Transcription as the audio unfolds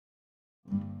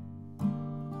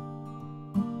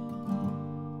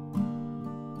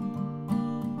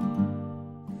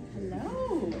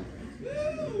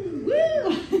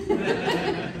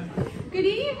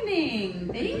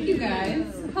Awesome. Thank you,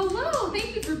 guys. Hello.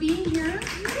 Thank you for being here.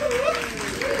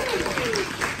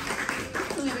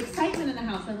 We have excitement in the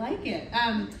house. I like it.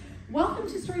 Welcome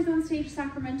to Stories on Stage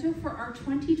Sacramento for our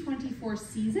 2024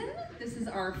 season. This is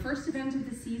our first event of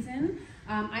the season.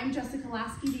 I'm Jessica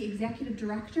Lasky, the Executive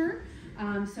Director.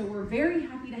 So we're very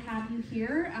happy to have you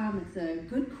here. It's a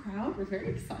good crowd. We're very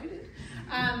excited.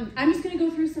 I'm just going to go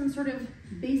through some sort of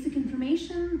basic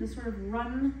information, the sort of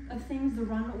run of things, the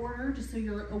run order, just so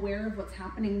you're aware of what's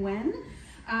happening when.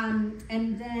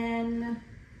 And then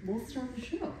we'll start the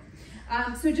show.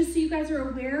 So just so you guys are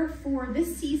aware, for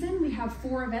this season, we have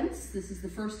 4 events. This is the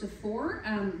first of 4.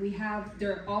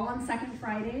 They're all on second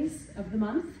Fridays of the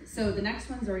month. So the next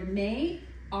ones are in May,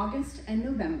 August, and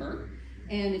November.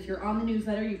 And if you're on the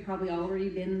newsletter, you've probably already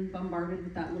been bombarded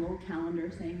with that little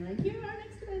calendar saying like, here are our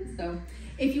next events. So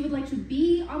if you would like to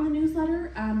be on the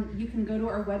newsletter, you can go to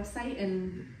our website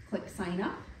and click sign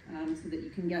up so that you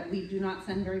can we do not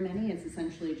send very many. It's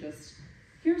essentially just,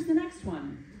 here's the next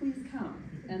one, please come.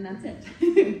 And that's it.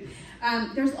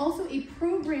 There's also a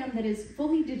program that is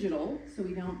fully digital, so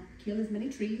we don't kill as many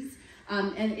trees.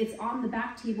 And it's on the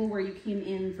back table where you came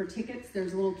in for tickets.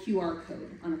 There's a little QR code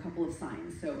on a couple of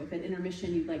signs. So if at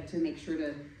intermission you'd like to make sure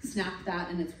to snap that,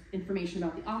 and it's information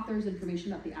about the authors,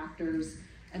 information about the actors,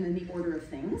 and then the order of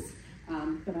things.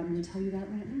 But I'm going to tell you that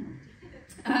right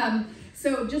now.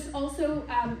 So just also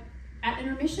at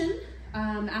intermission,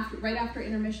 right after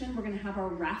intermission, we're going to have our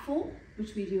raffle,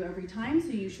 which we do every time. So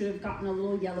you should have gotten a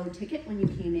little yellow ticket when you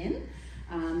came in.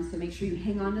 So make sure you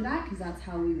hang on to that, because that's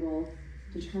how we will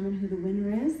determine who the winner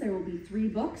is. There will be 3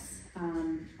 books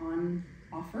on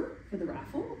offer for the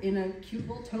raffle in a cute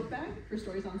little tote bag for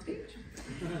Stories on Stage.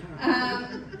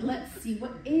 Let's see,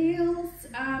 what else?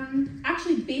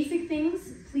 Actually, basic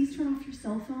things. Please turn off your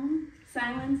cell phone.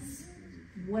 Silence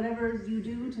whatever you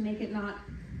do to make it not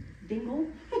dingle.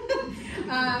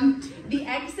 The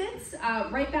exits,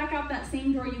 right back out that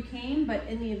same door you came, but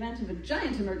in the event of a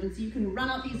giant emergency, you can run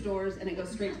out these doors and it goes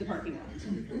straight to the parking lot.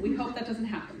 We hope that doesn't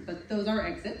happen, but those are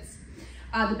exits.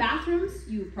 The bathrooms,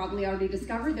 you've probably already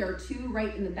discovered, there are 2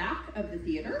 right in the back of the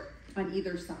theater on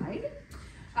either side.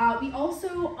 We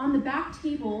also, on the back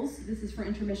tables, this is for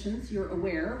intermissions, you're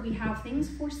aware, we have things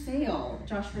for sale.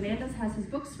 Josh Fernandez has his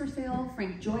books for sale.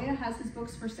 Frank Gioia has his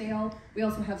books for sale. We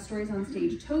also have Stories on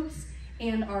Stage totes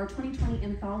and our 2020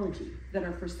 anthology that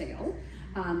are for sale.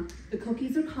 The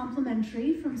cookies are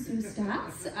complimentary from Sue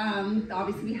Stats.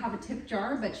 Obviously we have a tip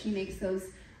jar, but she makes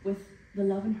those with the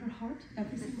love in her heart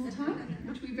every single time,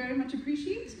 which we very much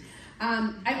appreciate.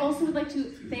 I also would like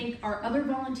to thank our other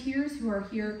volunteers who are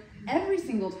here every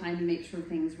single time to make sure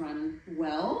things run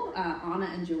well.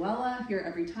 Anna and Joella here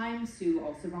every time. Sue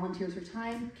also volunteers her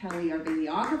time. Kelly, our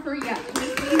videographer. Yes,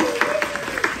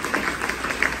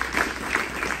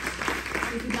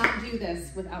 we could not do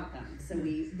this without them, so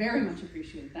we very much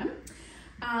appreciate them.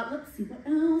 Let's see, what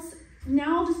else?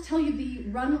 Now I'll just tell you the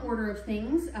run order of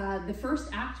things. The first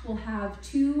act will have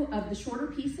 2 of the shorter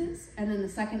pieces, and then the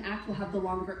second act will have the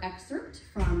longer excerpt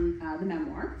from the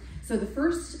memoir. So the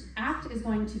first act is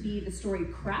going to be the story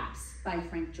Craps by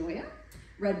Frank Gioia,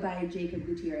 read by Jacob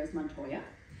Gutiérrez-Montoya.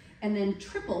 And then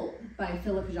Triple by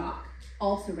Philip Jacques,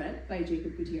 also read by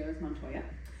Jacob Gutiérrez-Montoya.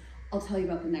 I'll tell you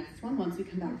about the next one once we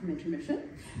come back from intermission.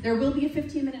 There will be a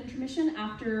 15-minute intermission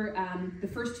after the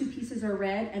first 2 pieces are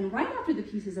read, and right after the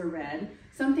pieces are read,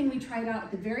 something we tried out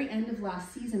at the very end of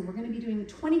last season, we're going to be doing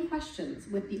 20 questions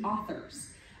with the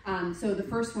authors. So the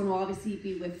first one will obviously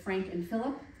be with Frank and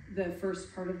Philip. The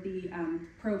first part of the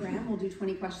program, we'll do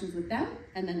 20 questions with them,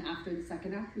 and then after the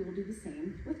second act, we will do the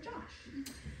same with Josh.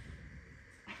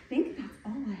 I think that's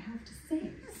all I have to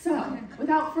say. So,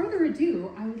 without further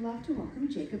ado, I would love to welcome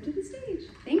Jacob to the stage.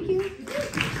 Thank you.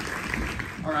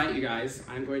 All right, you guys,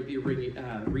 I'm going to be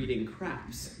reading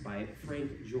Craps by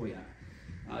Frank Gioia.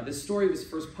 This story was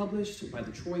first published by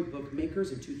the Troy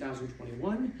Bookmakers in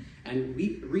 2021 and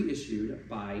reissued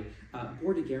by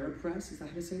Gutiérrez Press. Is that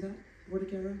how to say that?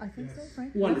 Gutiérrez? I think so,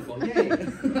 Frank. Wonderful, yay!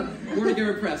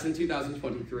 Gutiérrez Press in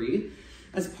 2023.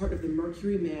 As part of the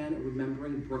Mercury Man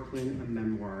Remembering Brooklyn, a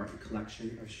memoir, a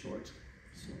collection of short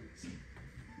stories.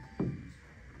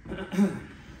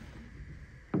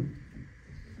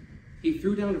 He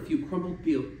threw down a few crumpled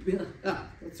bills near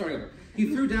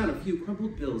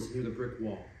the brick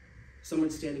wall. Someone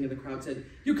standing in the crowd said,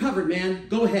 "You're covered, man.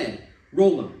 Go ahead.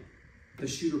 Roll them." The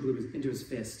shooter blew into his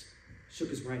fist,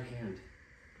 shook his right hand,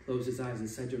 closed his eyes, and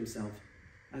said to himself,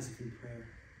 as if in prayer,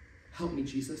 "Help me,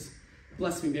 Jesus.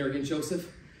 Bless me, Mary and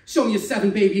Joseph. Show me a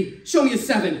 7, baby. Show me a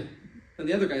 7. And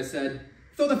the other guy said,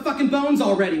 "Throw the fucking bones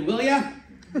already, will ya?"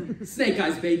 Snake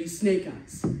eyes, baby, snake eyes. He threw down a few crumpled bills near the brick wall. Someone standing in the crowd said, "You're covered, man. Go ahead. Roll them." The shooter blew into his fist, shook his right hand, closed his eyes, and said to himself, as if in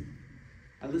prayer, "Help me, Jesus. Bless me, Mary and Joseph. Show me a 7, baby. Show me a 7. And the other guy said, "Throw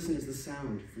the fucking bones already, will ya?" I listened as the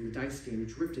sound from the dice game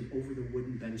drifted over the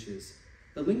wooden benches.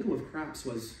 The lingo of craps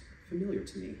was familiar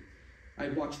to me.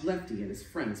 I'd watched Lefty and his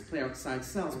friends play outside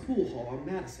Sal's pool hall on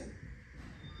Madison.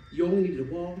 You only needed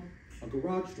a wall, a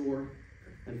garage door,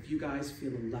 and a few guys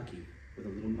feeling lucky with a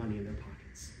little money in their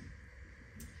pockets.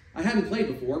 I hadn't played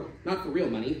before, not for real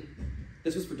money.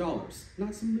 This was for dollars,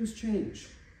 not some loose change.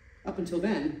 Up until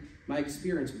then, my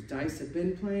experience with dice had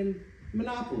been playing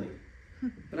Monopoly,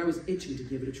 but I was itching to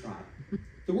give it a try.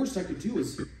 The worst I could do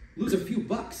was lose a few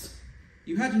bucks.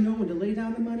 You had to know when to lay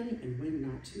down the money and when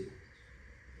not to.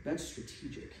 That's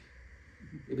strategic.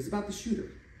 It was about the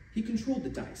shooter. He controlled the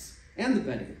dice and the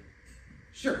betting.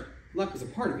 Sure, luck was a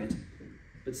part of it,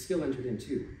 but skill entered in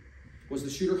too. Was the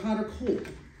shooter hot or cold?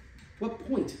 What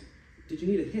point did you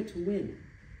need a hit to win?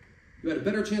 You had a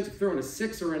better chance of throwing a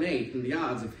 6 or an 8 than the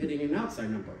odds of hitting an outside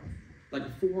number, like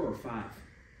a 4 or 5,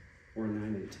 or a 9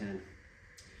 and a 10.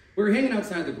 We were hanging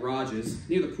outside the garages,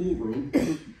 near the pool room,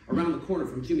 around the corner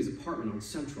from Jimmy's apartment on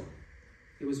Central.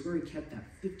 It was where he kept that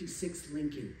 56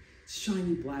 Lincoln,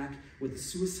 shiny black, with the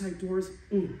suicide doors.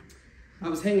 I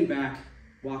was hanging back,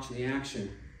 watching the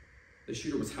action. The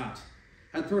shooter was hot.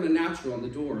 I'd thrown a natural on the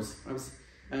doors. I was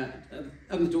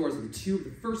on the doors of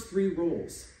the first 3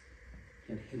 rolls.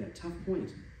 He had hit a tough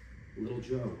point. Little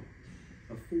Joe.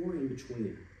 A 4 in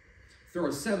between. Throw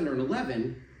a 7 or an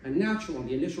 11, a natural on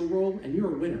the initial roll, and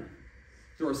you're a winner.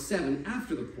 Throw a 7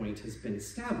 after the point has been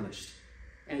established,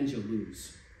 and you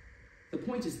lose. The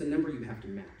point is the number you have to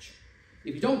match.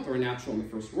 If you don't throw a natural on the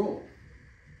first roll.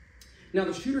 Now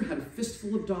the shooter had a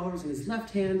fistful of dollars in his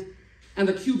left hand, and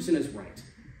the cubes in his right.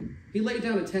 He laid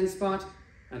down a 10 spot,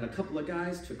 and a couple of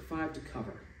guys took 5 to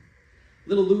cover.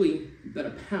 Little Louie bet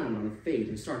a pound on a fade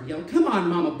and started yelling, "Come on,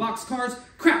 mama, boxcars,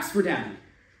 craps for daddy."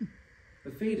 The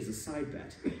fade is a side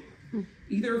bet,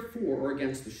 either for or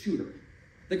against the shooter.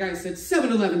 The guy said,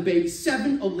 7-11, baby,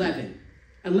 7-11,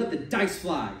 and let the dice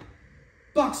fly.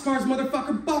 Boxcars,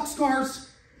 motherfucker, boxcars.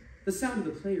 The sound of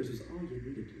the players was all you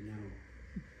needed to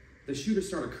know. The shooter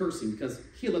started cursing because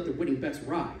he had let the winning bets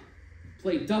ride,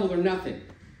 played double or nothing.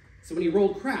 So when he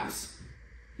rolled craps,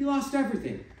 he lost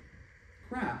everything.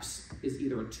 Craps is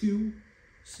either a 2,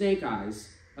 snake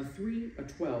eyes, a 3, a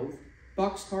 12,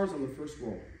 boxcars on the first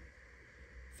roll.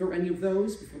 Throw any of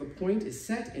those before the point is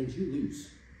set and you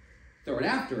lose. Throw it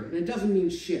after and it doesn't mean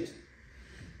shit.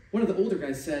 One of the older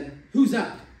guys said, "Who's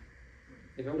up?"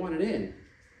 If I wanted in,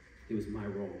 it was my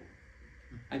roll.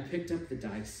 I picked up the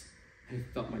dice and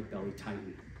I felt my belly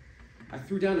tighten. I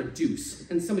threw down a deuce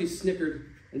and somebody snickered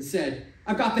and said,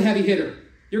 "I've got the heavy hitter.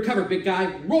 You're covered, big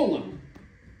guy. Roll him."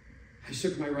 I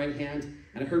shook my right hand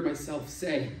and I heard myself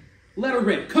say, "Let her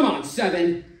rip. Come on,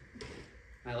 7.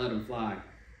 I let him fly.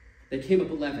 They came up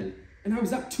 11 and I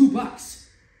was up $2.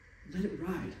 Let it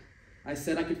ride. I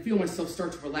said I could feel myself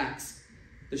start to relax.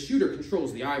 The shooter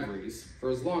controls the ivories for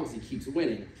as long as he keeps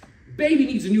winning. Baby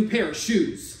needs a new pair of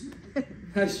shoes.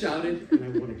 I shouted and I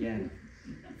won again.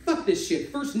 Fuck this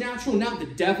shit. First natural, now the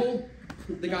devil,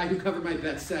 the guy who covered my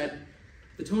bet said.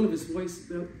 The tone of his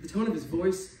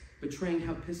voice betraying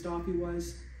how pissed off he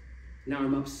was. Now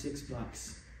I'm up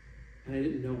 $6 and I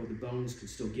didn't know what the bones could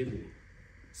still give me.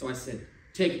 So I said,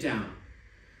 "Take it down."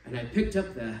 And I picked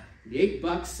up the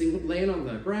 $8 laying on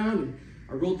the ground and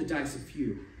I rolled the dice a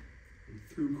few and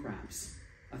threw craps.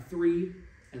 A 3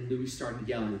 and Louie started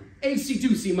yelling,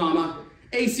 "AC-doocy, mama,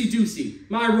 AC-doocy,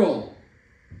 my roll."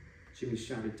 Jimmy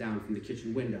shouted down from the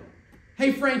kitchen window,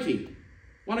 "Hey, Frankie,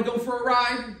 want to go for a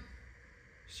ride?"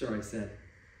 "Sure," I said.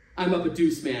 "I'm up a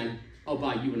deuce, man. I'll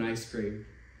buy you an ice cream."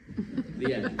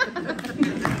 The end.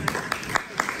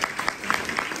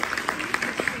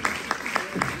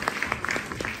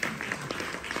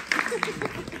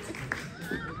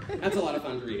 That's a lot of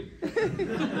fun to read.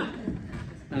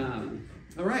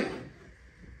 All right,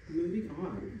 moving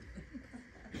on.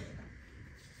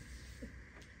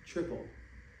 Triple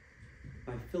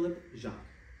by Philip Jacques.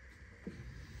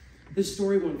 This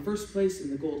story won first place in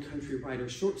the Gold Country Writer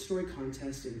Short Story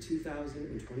Contest in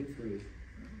 2023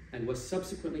 and was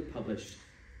subsequently published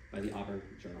by the Auburn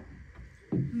Journal.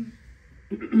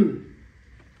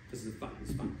 This is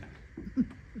fun.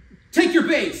 "Take your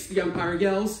base," the umpire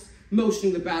yells,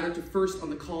 motioning the batter to first on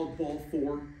the called ball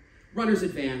 4. Runners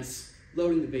advance,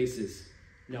 loading the bases.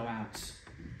 No outs.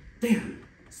 Damn,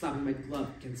 slapping my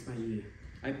glove against my knee.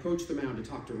 I approach the mound to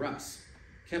talk to Russ.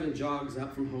 Kevin jogs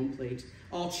up from home plate,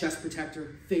 all chest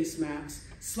protector, face masks,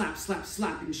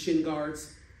 slapping shin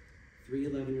guards. 3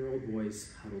 11-year-old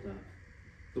boys huddled up.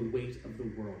 The weight of the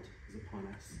world is upon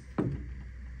us.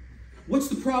 "What's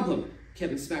the problem?"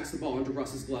 Kevin smacks the ball under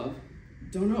Russ's glove.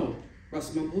 "Don't know,"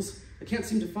 Russ mumbles. "I can't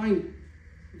seem to find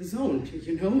the zone,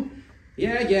 you know?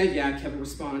 Yeah, Kevin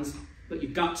responds. But you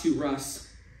got to,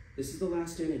 Russ. This is the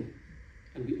last inning,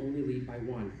 and we only lead by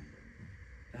 1.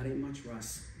 That ain't much,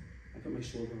 Russ. I put my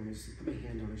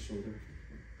hand on his shoulder.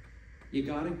 You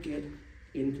gotta get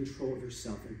in control of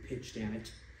yourself and pitch, damn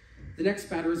it. The next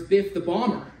batter is Biff the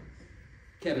Bomber.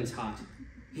 Kevin's hot.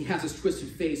 He has his twisted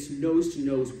face nose to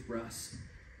nose with Russ.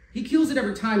 He kills it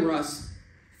every time, Russ.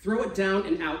 Throw it down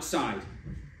and outside.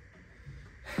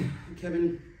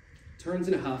 Kevin turns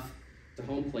in a huff to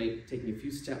home plate, taking a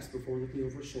few steps before looking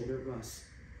over his shoulder at Russ.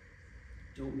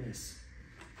 Don't miss.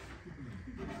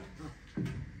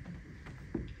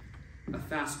 A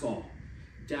fastball,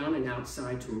 down and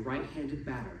outside to a right-handed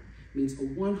batter, means a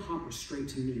one-hopper straight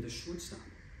to me, the shortstop.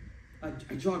 I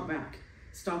jog back,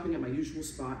 stopping at my usual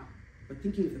spot, but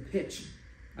thinking of the pitch,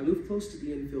 I move close to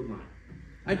the infield line.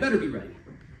 I'd better be ready.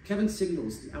 Kevin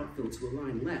signals the outfield to a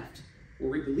line left,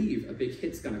 where we believe a big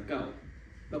hit's gonna go.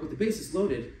 But with the bases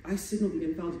loaded, I signal the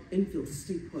infield to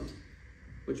stay put,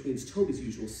 which means Toby's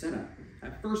usual setup,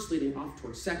 at first leading off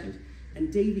toward second,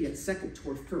 and Davey at second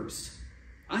toward first.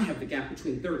 I have the gap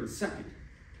between third and second,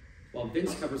 while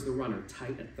Vince covers the runner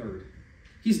tight at third.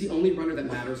 He's the only runner that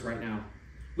matters right now.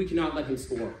 We cannot let him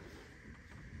score.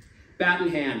 Bat in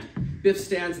hand, Biff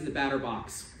stands in the batter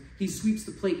box. He sweeps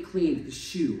the plate clean with his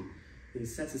shoe, and he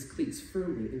sets his cleats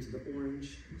firmly into the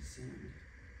orange sand.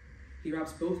 He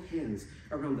wraps both hands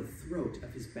around the throat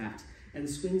of his bat and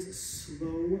swings a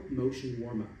slow motion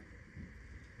warm-up,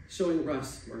 showing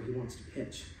Russ where he wants to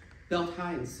pitch, belt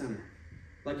high in center.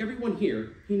 Like everyone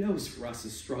here, he knows Russ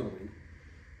is struggling.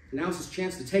 Now's his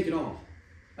chance to take it all.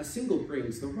 A single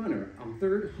brings the runner on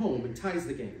third home and ties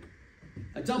the game.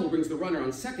 A double brings the runner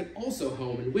on second also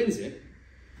home and wins it.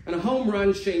 And a home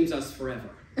run shames us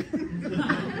forever.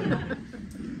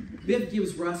 Biff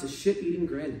gives Russ a shit-eating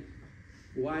grin,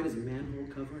 wide as a manhole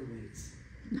cover and waits.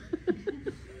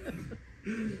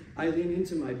 I lean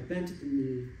into my bent at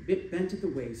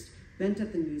the waist, bent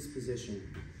at the knees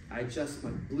position. I adjust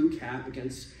my blue cap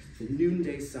against the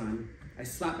noonday sun. I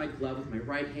slap my glove with my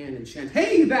right hand and chant,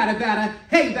 "Hey, batta, batta!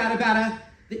 Hey, batta, batta!"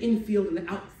 The infield and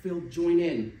the outfield join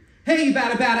in. "Hey,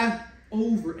 batta, batta!"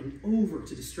 Over and over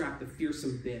to distract the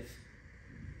fearsome Biff.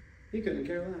 He couldn't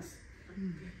care less.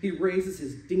 He raises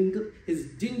his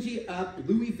dingy up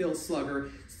Louisville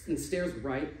slugger and stares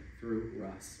right through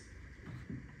Russ.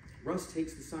 Russ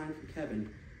takes the sign from Kevin,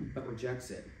 but rejects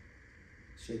it,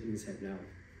 shaking his head no.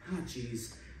 "Ah,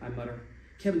 geez," I mutter.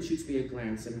 Kevin shoots me a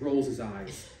glance and rolls his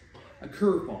eyes. A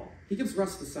curveball. He gives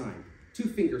Russ the sign, 2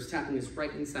 fingers tapping his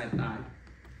right inside thigh.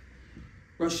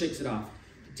 Russ shakes it off.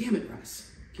 "Damn it,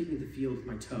 Russ," kicking the field with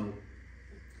my toe.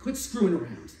 "Quit screwing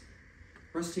around."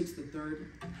 Russ takes the third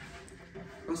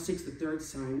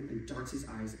sign and darts his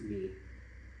eyes at me,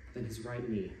 then his right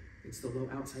knee. It's the low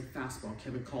outside fastball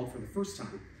Kevin called for the first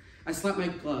time. I slap my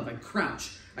glove, I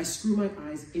crouch, I screw my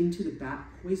eyes into the bat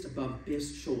poised above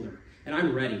Biff's shoulder, and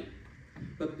I'm ready.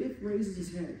 But Biff raises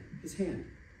his hand,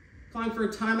 calling for a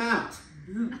timeout.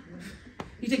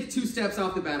 He takes 2 steps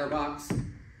off the batter box,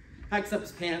 hikes up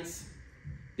his pants.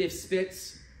 Biff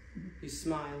spits, he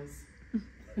smiles,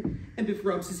 and Biff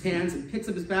rubs his hands and picks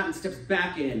up his bat and steps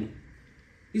back in.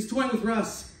 He's toying with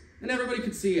Russ, and everybody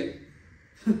could see it.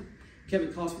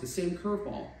 Kevin calls for the same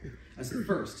curveball as at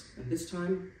first, and this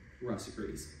time, Russ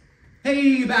agrees.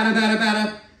 "Hey, batta, batta,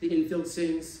 batta!" the infield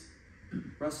sings.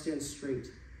 Russ stands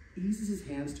straight, eases his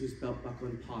hands to his belt buckle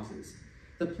and pauses.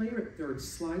 The player at third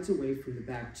slides away from the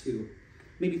bag too,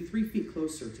 maybe 3 feet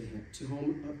closer to him,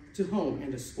 to home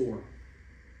and a score.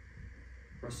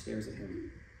 Russ stares at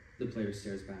him. The player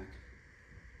stares back.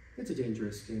 It's a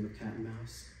dangerous game of cat and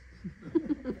mouse.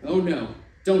 "Oh no,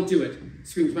 don't do it,"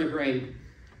 screams my brain.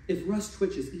 If Russ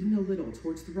twitches even a little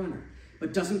towards the runner,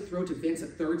 but doesn't throw to Vince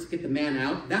at third to get the man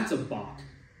out, that's a balk.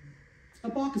 A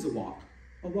balk is a walk.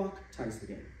 A walk ties the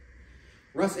game.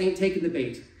 Russ ain't taking the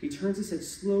bait. He turns his head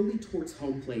slowly towards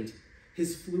home plate.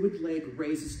 His fluid leg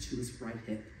raises to his right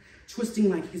hip, twisting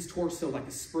like his torso like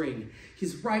a spring.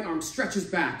 His right arm stretches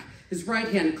back, his right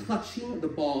hand clutching the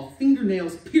ball,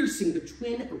 fingernails piercing the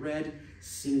twin red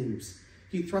seams.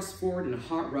 He thrusts forward in a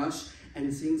hot rush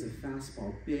and sings a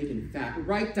fastball big and fat,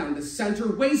 right down the center,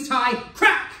 waist high,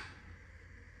 crack!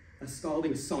 A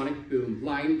scalding sonic boom,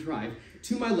 line drive,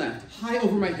 to my left, high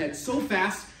over my head, so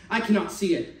fast I cannot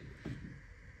see it.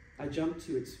 I jump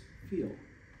to its feel,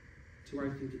 to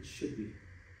where I think it should be,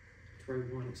 to where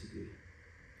I want it to be.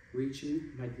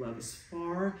 Reaching my glove as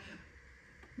far,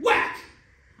 whack!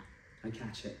 I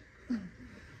catch it.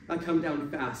 I come down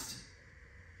fast,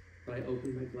 but I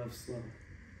open my glove slow.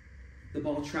 The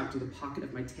ball trapped in the pocket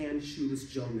of my tan shoeless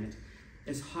Joe mitt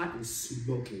is hot and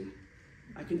smoking.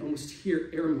 I can almost hear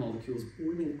air molecules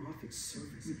boiling off its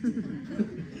surface.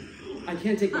 I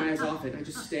can't take my eyes off it. I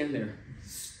just stand there,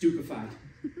 stupefied.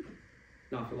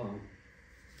 Not for long.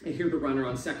 I hear the runner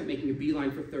on second making a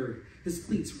beeline for third. His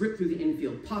cleats rip through the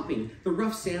infield, popping the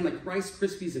rough sand like Rice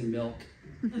Krispies in milk.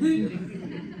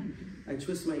 I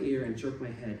twist my ear and jerk my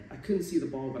head. I couldn't see the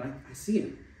ball, but I see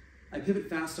him. I pivot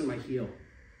fast on my heel,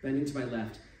 bending to my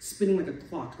left, spinning like a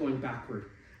clock going backward.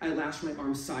 I lash my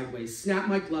arm sideways, snap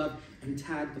my glove, and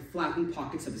tag the flapping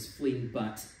pockets of his fleeing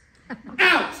butt.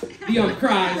 Out! The ump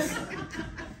cries.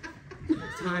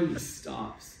 Time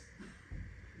stops.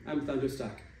 I'm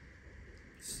thunderstruck.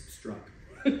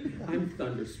 I'm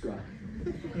thunderstruck.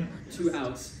 2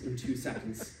 outs in 2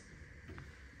 seconds.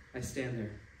 I stand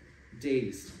there,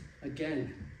 dazed,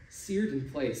 again, seared in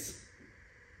place.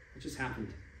 What just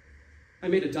happened? I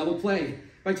made a double play.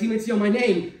 My teammates yell my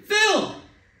name. Phil!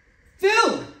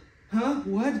 Phil! Huh?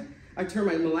 What? I turn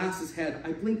my molasses head.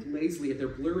 I blink lazily at their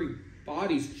blurry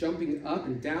bodies jumping up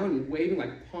and down and waving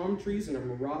like palm trees in a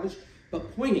mirage,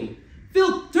 but pointing.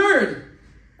 Phil, third!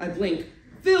 I blink.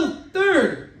 Phil,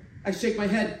 third! I shake my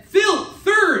head. Phil,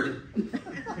 third!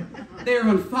 They are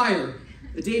on fire.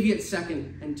 Davey at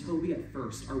second and Toby at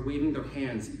first are waving their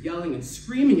hands, yelling and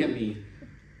screaming at me.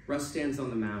 Russ stands on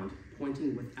the mound,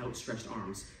 pointing with outstretched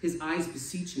arms, his eyes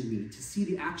beseeching me to see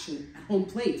the action at home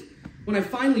plate. When I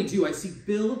finally do, I see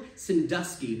Bill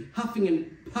Sandusky huffing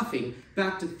and puffing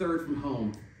back to third from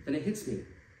home. Then it hits me.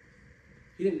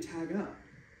 He didn't tag up.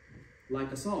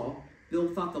 Like us all,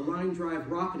 Bill thought the line drive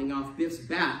rocketing off Biff's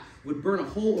bat would burn a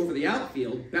hole over the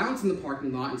outfield, bounce in the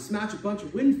parking lot, and smash a bunch of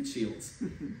windshields.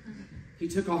 He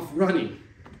took off running.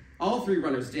 All 3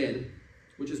 runners did,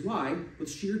 which is why, with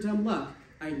sheer dumb luck,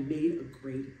 I made a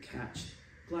great catch,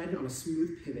 gliding on a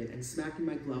smooth pivot and smacking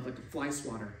my glove like a fly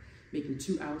swatter, making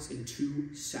 2 outs in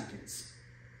 2 seconds.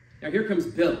 Now here comes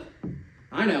Bill.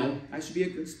 I know, I should be a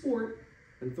good sport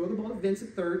and throw the ball to Vince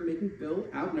at third, making Bill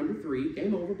out number 3.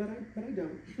 Game over, but I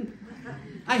don't.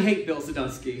 I hate Bill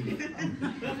Sadusky.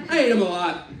 I hate him a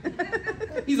lot.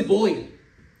 He's a bully.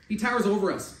 He towers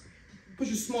over us,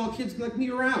 pushes small kids like me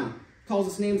around, calls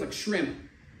us names like shrimp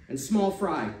and small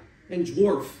fry and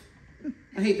dwarf.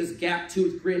 I hate this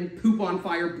gap-toothed grin, poop on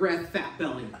fire breath, fat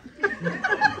belly.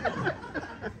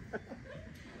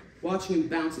 Watching him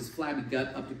bounce his flabby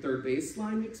gut up to third base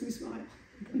line makes me smile.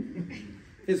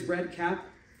 His red cap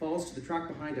falls to the track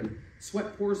behind him.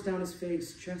 Sweat pours down his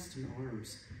face, chest, and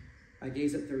arms. I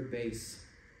gaze at third base,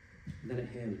 then at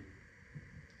him.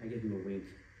 I give him a wink.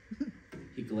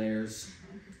 He glares.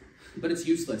 But it's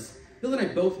useless. Bill and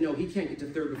I both know he can't get to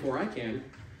third before I can.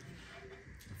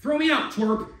 Throw me out,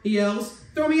 twerp, he yells.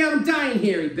 Throw me out, I'm dying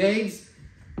here, he begs.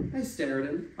 I stare at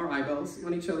him, our eyeballs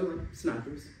on each other like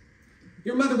snipers.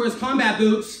 Your mother wears combat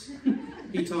boots,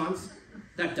 he taunts.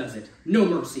 That does it. No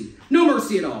mercy. No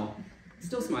mercy at all.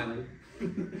 Still smiling,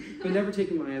 but never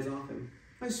taking my eyes off him.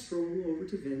 I stroll over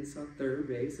to Vince on third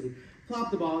base and plop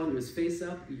the ball into his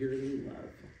face-up, yearning love.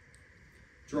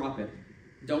 Drop it.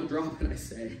 Don't drop it, I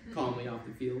say, calmly off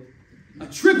the field. A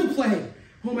triple play!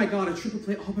 Oh my God, a triple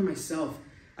play all by myself.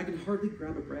 I can hardly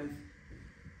grab a breath.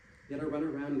 Yet I run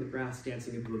around in the grass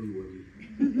dancing a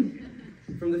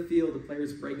boogie-woogie. From the field, the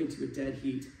players break into a dead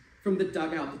heat. From the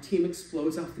dugout, the team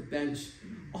explodes off the bench.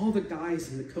 All the guys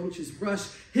and the coaches rush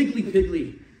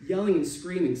higgly-piggly, yelling and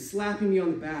screaming, slapping me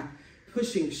on the back,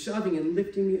 pushing, shoving, and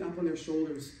lifting me up on their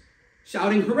shoulders,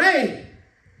 shouting, hooray!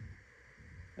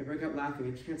 I break out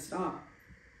laughing. I can't stop.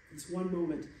 This one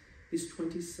moment, these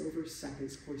 20 silver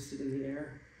seconds hoisted in the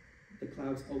air, the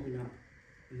clouds open up,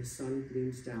 and the sun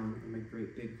gleams down on my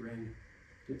great big grin.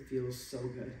 And it feels so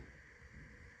good.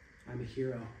 I'm a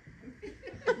hero.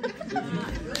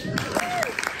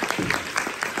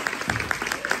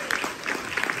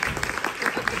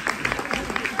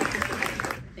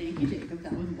 Thank you, Jacob.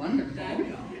 That was wonderful.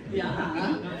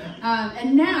 Yeah.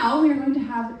 And now we are going to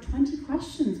have 20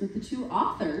 questions with the 2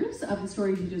 authors of the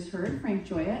stories you just heard, Frank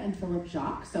Gioia and Philip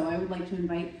Jacques. So I would like to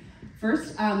invite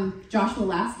first Josh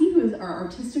Lasky, who is our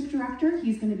artistic director.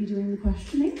 He's going to be doing the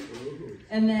questioning.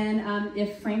 And then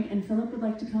if Frank and Philip would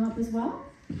like to come up as well,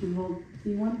 we will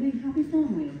be one big happy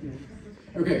family up here.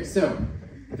 Okay, so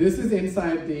this is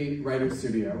inside the writer's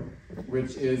studio,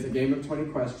 which is a game of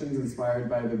 20 questions inspired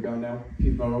by the Bernard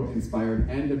Pivot-inspired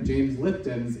end of James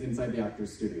Lipton's Inside the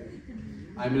Actor's Studio.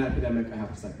 I'm an academic, I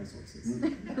have to cite my sources.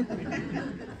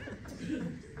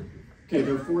 Okay,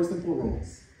 there are 4 simple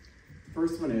rules. The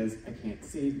first one is, I can't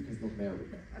see because, look, there we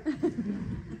go.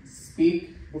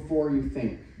 Speak before you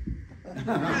think.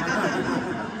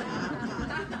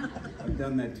 I've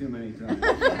done that too many times.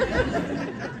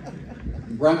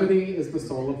 Brevity is the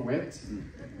soul of wit.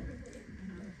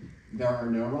 There are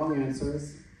no wrong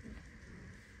answers.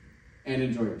 And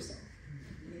enjoy yourself.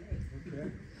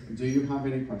 Okay. Do you have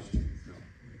any questions?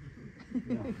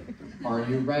 No. Are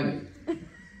you ready?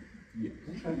 Yes.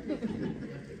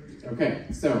 Okay,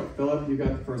 so Philip, you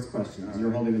got the first question because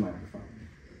you're holding the microphone.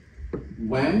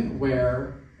 When,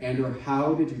 where, and or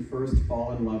how did you first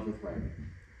fall in love with writing?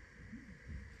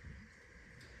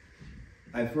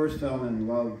 I first fell in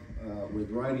love with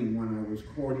writing when I was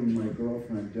courting my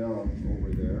girlfriend Dell over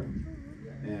there.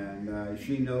 And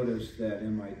she noticed that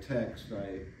in my text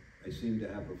I seemed to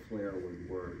have a flair with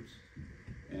words.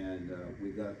 And we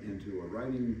got into a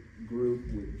writing group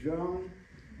with Joan,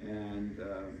 and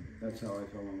that's how I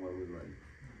fell in love with writing.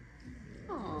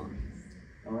 Aww.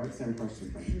 All right, same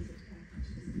question, Frank.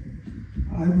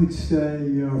 I would say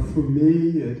for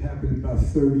me, it happened about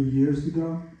 30 years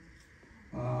ago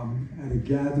at a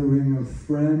gathering of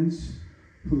friends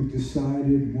who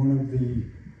decided one of the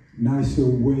nicer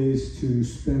ways to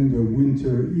spend a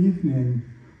winter evening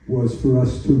was for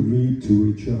us to read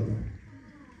to each other.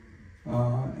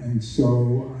 And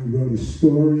so I wrote a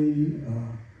story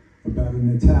about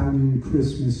an Italian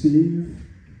Christmas Eve,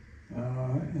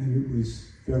 and it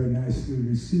was very nicely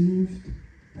received,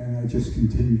 and I just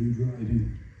continued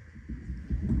writing.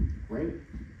 Great.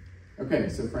 Okay,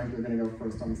 so Frank, you're going to go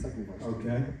first on the second question.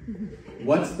 Okay.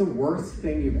 What's the worst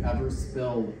thing you've ever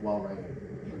spilled while writing?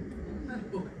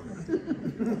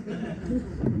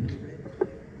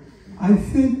 I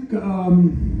think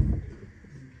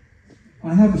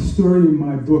I have a story in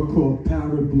my book called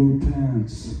Powder Blue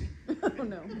Pants. Oh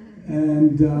no.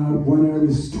 And when I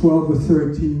was 12 or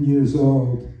 13 years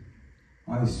old,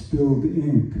 I spilled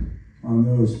ink on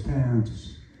those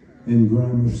pants in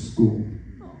grammar school.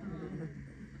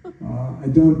 I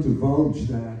don't divulge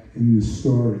that in the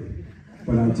story,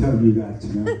 but I tell you that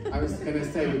tonight. I was going to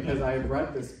say, because I had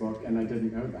read this book and I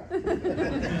didn't know that.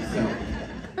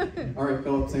 So, all right,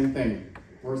 Philip, same thing.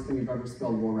 Worst thing you've ever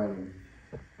spilled while writing?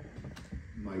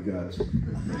 My guts.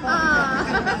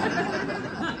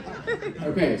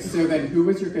 Okay, so then who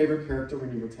was your favorite character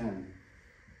when you were 10?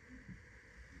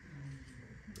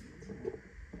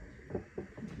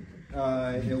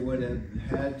 It would have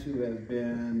had to have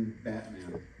been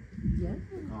Batman. Yeah.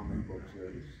 The comic book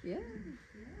series. Yeah.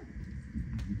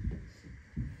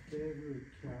 Favorite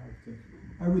character?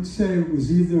 I would say it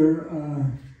was either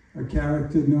a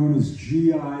character known as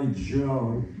G.I.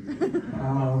 Joe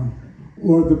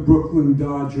or the Brooklyn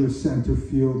Dodgers center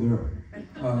fielder,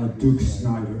 Duke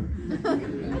Snyder.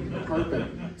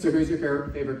 Perfect. So who's your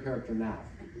favorite character now?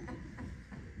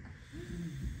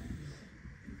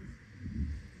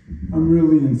 I'm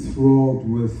really enthralled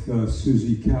with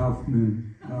Susie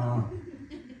Kaufman,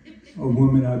 a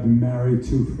woman I've been married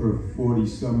to for 40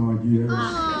 some odd years,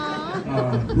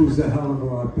 who's a hell of a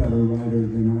lot better writer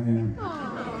than I am.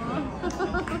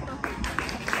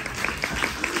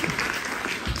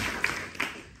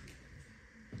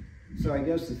 So I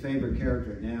guess the favorite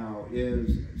character now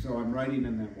is, so I'm writing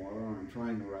a memoir, or I'm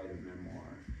trying to write a memoir,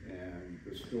 and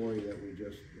the story that we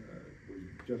just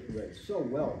read so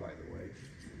well, by the way,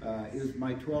 is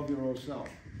my 12-year-old self,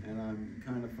 and I'm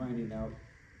kind of finding out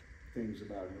things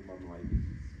about him I'm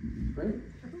writing. Great.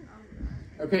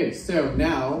 Okay, so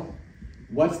now,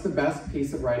 what's the best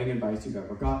piece of writing advice you've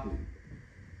ever gotten?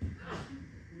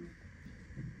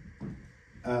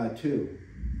 Two.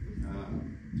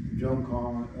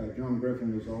 Joan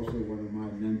Griffin is also one of my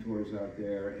mentors out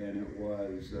there, and it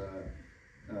was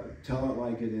tell it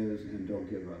like it is and don't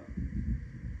give up.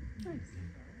 Nice.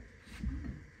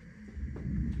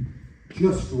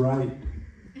 Just write.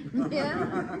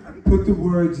 Yeah. Put the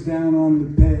words down on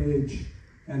the page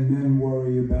and then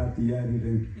worry about the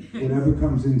editing. Whatever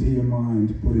comes into your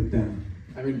mind, put it down.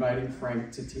 I'm inviting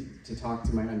Frank to talk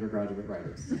to my undergraduate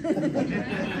writers.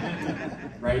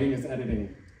 Writing is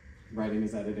editing. Writing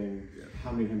is editing.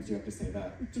 How many times do you have to say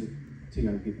that to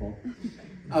young people?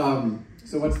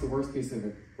 So what's the worst piece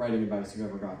of writing advice you've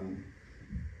ever gotten?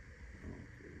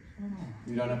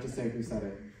 You don't have to say who said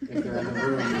it. If they're in the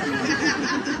room,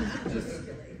 just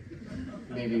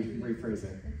maybe rephrase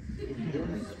it. The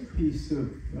worst piece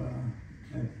of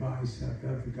advice I've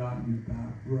ever gotten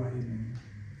about writing.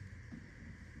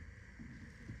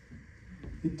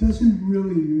 It doesn't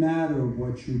really matter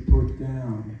what you put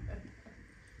down,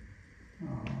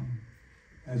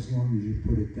 as long as you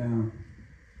put it down.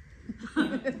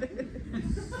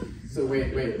 So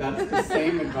wait, that's the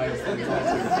same advice that's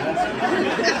also best.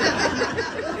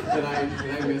 Did I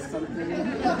miss something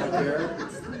up there?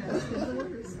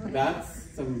 That's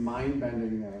some mind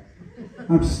bending there.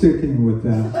 I'm sticking with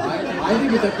that. I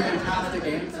think it's a fantastic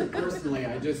answer, personally.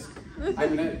 I'm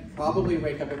going to probably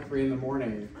wake up at 3 in the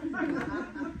morning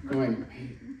going,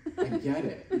 wait, I get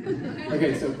it.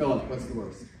 Okay, so Philip, what's the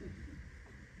worst?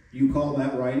 You call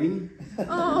that writing?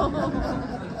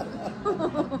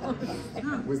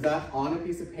 Was that on a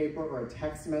piece of paper or a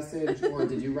text message, or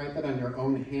did you write that on your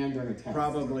own hand during a text?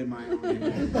 Probably my own.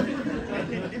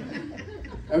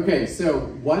 Okay, so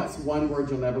what's one word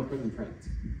you'll never put in print?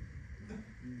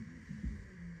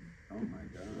 Oh my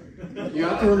God. You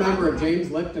have to remember, James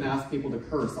Lipton asked people to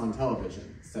curse on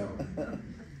television, so.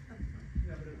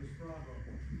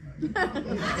 All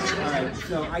right,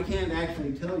 so I can't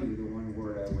actually tell you the one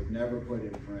word I would never put in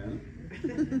print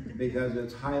because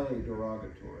it's highly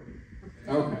derogatory.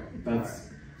 Okay, that's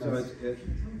fair.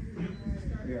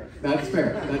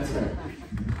 That's fair.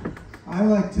 I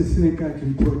like to think I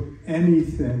can put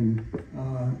anything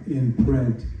in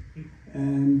print,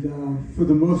 and for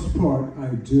the most part,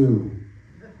 I do.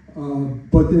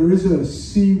 But there is a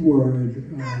C word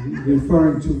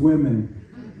referring to women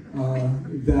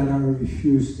that I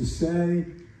refuse to say,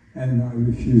 and I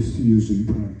refuse to use in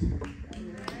print.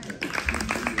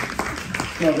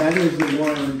 So that is the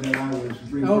word that I was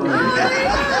referring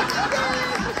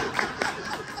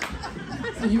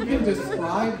to. So you can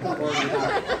describe the word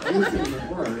without using the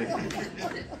word.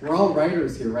 We're all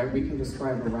writers here, right? We can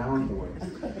describe around the word.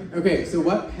 Okay, so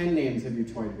what pen names have you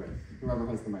toyed with? Whoever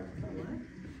has the microphone.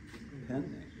 Pen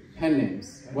names? Pen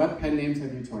names. What pen names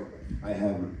have you toyed with? I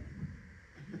haven't.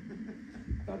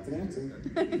 That's an answer.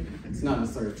 It's not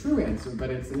necessarily a true answer, but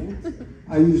it's an answer.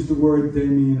 I use the word they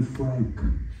mean Frank.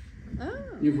 Oh.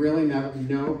 You've really never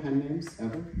no pen names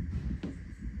ever?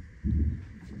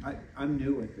 I'm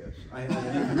new at this. I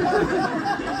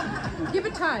Give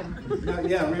it time. No,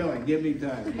 yeah, really, give me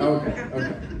time. Okay.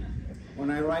 When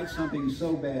I write something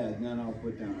so bad, then I'll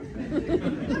put down a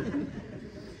pen.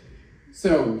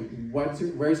 So,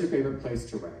 where's your favorite place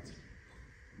to write?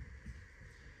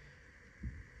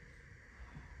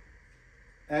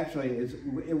 Actually,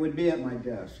 it would be at my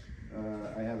desk.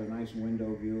 I have a nice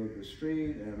window view of the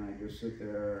street, and I just sit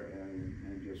there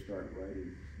and just start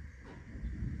writing.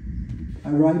 I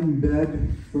write in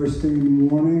bed first thing in the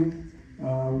morning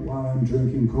while I'm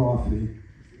drinking coffee.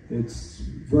 It's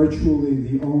virtually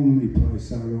the only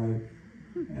place I write,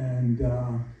 and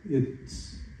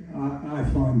I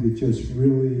find it just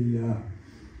really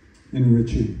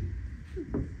enriching.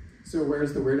 So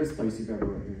where's the weirdest place you've ever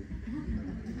written?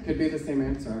 Could be the same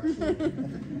answer, actually.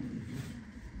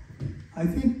 I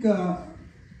think I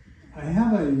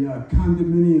have a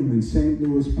condominium in St.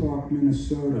 Louis Park,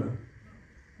 Minnesota.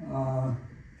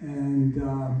 And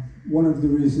one of the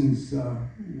reasons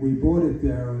we bought it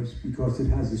there is because it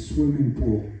has a swimming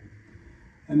pool.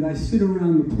 And I sit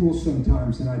around the pool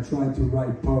sometimes and I try to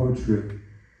write poetry.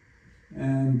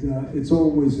 And it's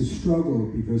always a struggle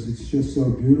because it's just so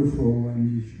beautiful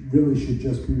and you really should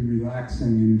just be relaxing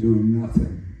and doing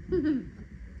nothing.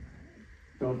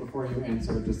 Bill, before you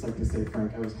answer, I'd just like to say,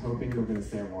 Frank, I was hoping you were going to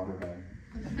say a waterbed.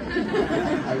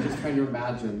 I was just trying to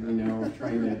imagine,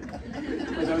 trying to,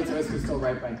 for those of us who still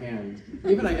write by hand,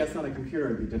 even I guess on a computer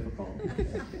would be difficult.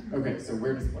 Okay, so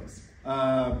weirdest place?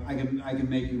 I can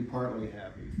make you partly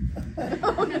happy.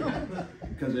 Oh, no.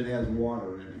 Because it has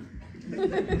water in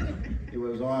it. It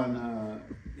was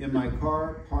in my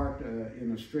car, parked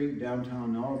in a street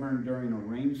downtown Melbourne during a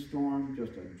rainstorm,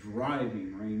 just a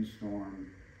driving rainstorm.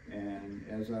 And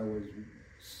as I was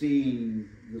seeing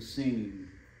the scene,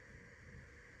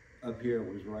 up here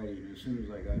was writing. As soon as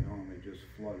I got home, it just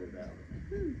flooded out of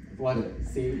me. Flooded,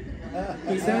 see?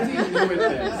 He says he's new at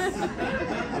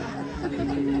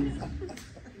this.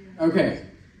 Okay,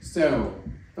 so,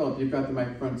 Philip, you've got the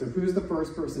microphone. So who's the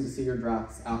first person to see your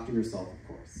drafts after yourself, of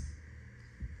course?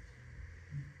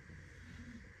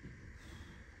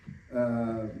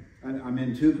 I'm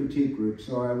in two critique groups,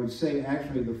 so I would say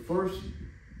actually the first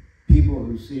people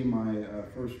who see my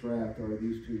first draft are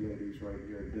these two ladies right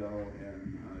here, Dell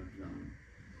and Joan.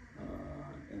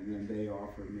 And then they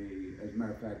offer me, as a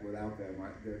matter of fact, without them,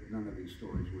 none of these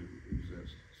stories would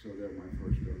exist. So they're my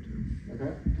first go-to.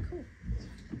 Okay. Cool.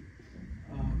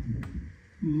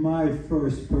 My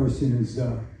first person is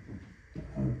a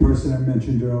person I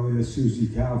mentioned earlier, Susie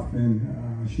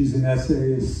Kaufman. She's an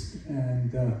essayist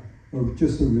and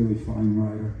just a really fine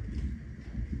writer.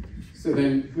 So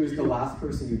then, who's the last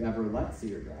person you've ever let see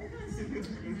your drafts?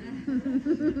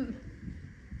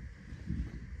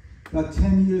 About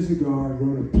 10 years ago, I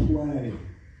wrote a play,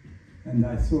 and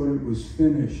I thought it was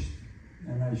finished,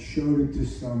 and I showed it to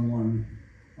someone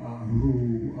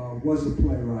who was a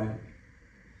playwright,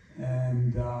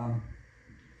 and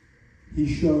he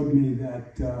showed me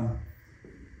that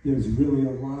there's really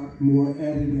a lot more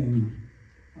editing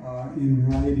in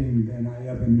writing than I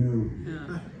ever knew.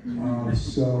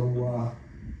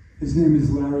 His name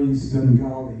is Larry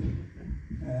Zungali,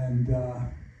 and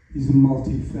he's a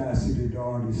multifaceted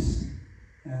artist,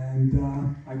 and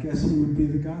I guess he would be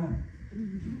the guy.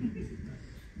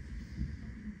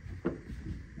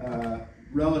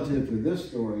 Relative to this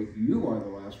story, you are the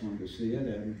last one to see it,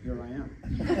 and here I am.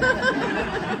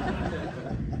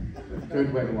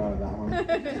 Good wiggle out of that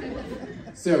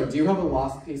one. So, do you have a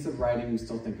lost piece of writing you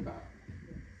still think about?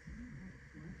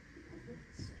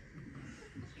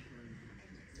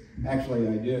 Actually,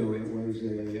 I do. It was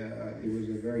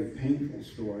a very painful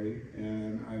story,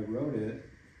 and I wrote it.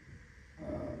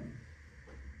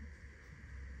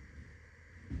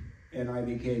 And I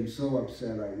became so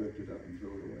upset I ripped it up and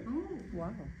threw it away. Oh,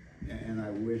 wow. And I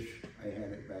wish I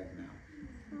had it back now.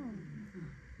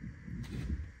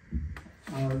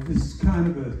 This is kind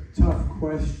of a tough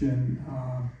question.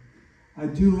 I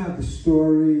do have a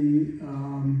story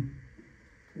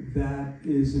that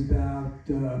is about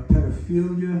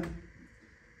pedophilia,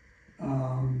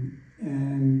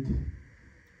 and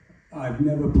I've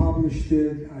never published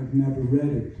it, I've never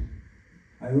read it.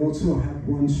 I also have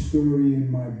one story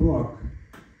in my book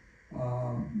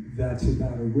that's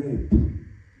about a rape.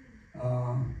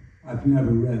 I've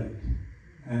never read it.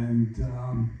 And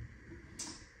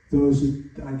those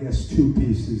are, I guess, two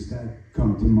pieces that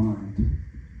come to mind.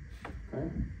 Okay.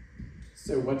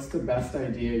 So what's the best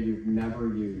idea you've never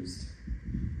used?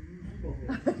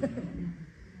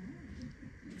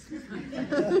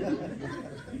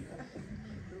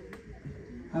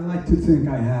 I like to think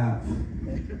I have.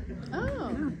 Oh.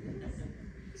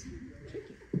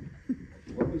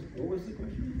 What was the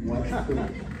question?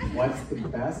 What's the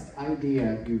best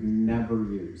idea you've never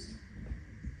used?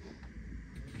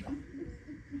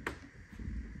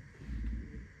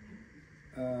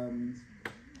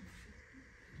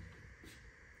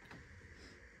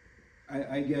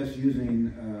 I guess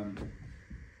using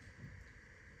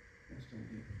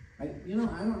I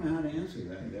don't know how to answer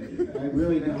that. I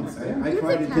really don't. I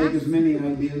try to take as many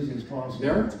ideas as possible.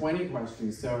 There are 20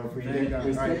 questions, so if we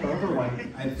skip over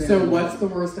one. I So what's the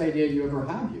worst idea you ever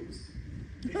have used?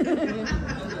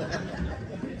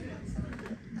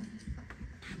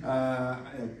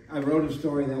 I wrote a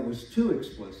story that was too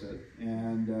explicit,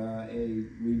 and a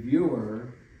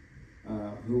reviewer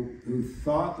who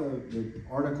thought the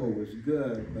article was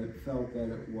good, but felt that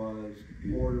it was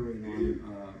bordering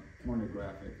on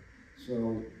pornographic.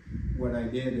 So what I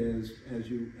did is, as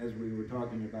we were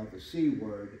talking about the C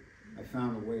word, I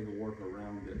found a way to work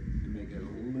around it and make it a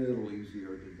little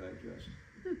easier to digest.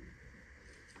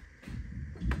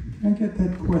 Can I get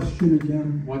that question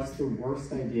again? What's the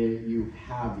worst idea you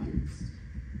have used?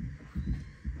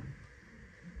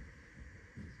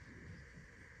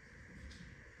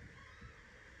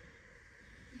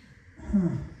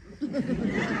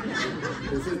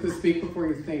 This is the speak before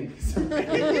you think.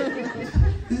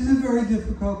 This is a very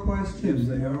difficult question. Yes,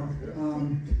 they are.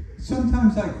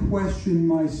 Sometimes I question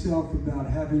myself about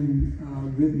having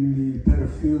written the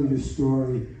pedophilia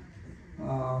story.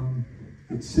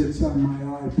 It sits on my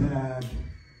iPad.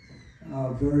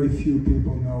 Very few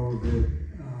people know of it.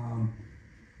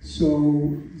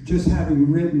 So just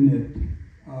having written it,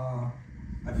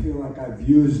 I feel like I've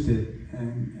used it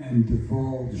and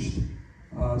divulged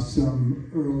some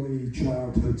early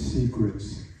childhood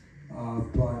secrets,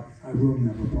 but I will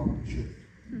never publish it.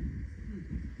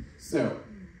 So,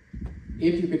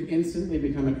 if you could instantly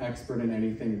become an expert in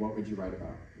anything, what would you write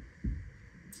about?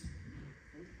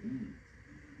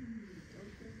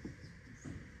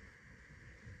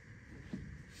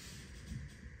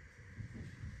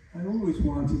 I always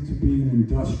wanted to be an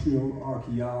industrial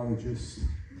archaeologist.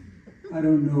 I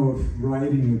don't know if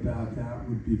writing about that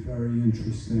would be very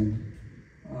interesting,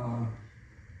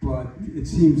 but it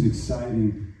seems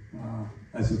exciting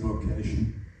as a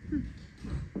vocation.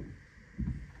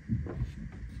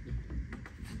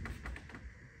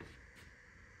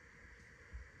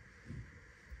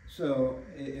 So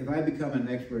if I become an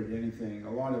expert at anything,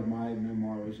 a lot of my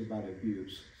memoir is about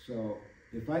abuse. So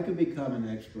if I could become an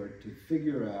expert to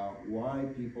figure out why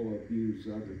people abuse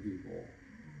other people,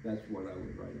 that's what I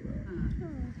would write about.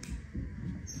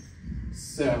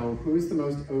 So, who's the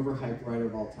most overhyped writer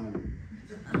of all time?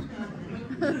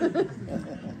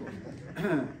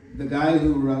 The guy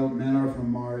who wrote Men Are From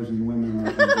Mars and Women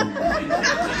Are From Venus.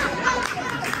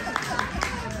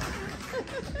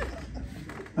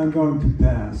 I'm going to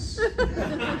pass.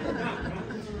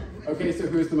 Okay, so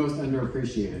who's the most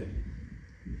underappreciated?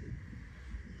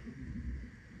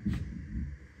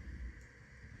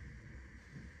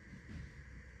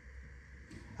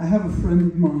 I have a friend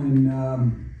of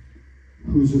mine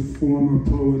who's a former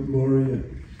poet laureate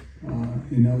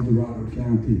in El Dorado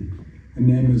County. Her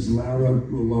name is Lara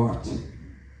Willart.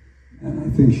 And I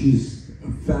think she's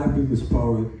a fabulous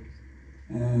poet,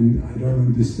 and I don't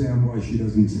understand why she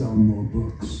doesn't sell more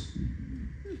books.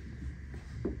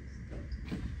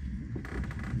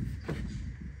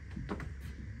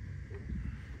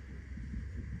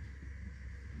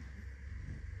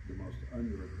 The most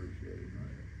underappreciated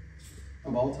writer.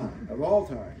 Of all time. Of all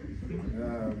time.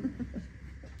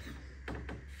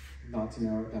 Not to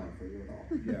narrow it down for you at all.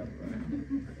 Yeah, right.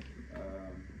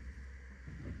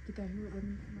 The guy who wrote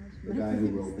The guy who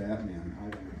wrote Batman, I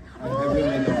don't know. I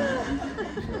really don't.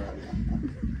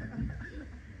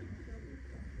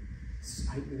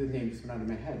 The name just went out of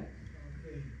my head.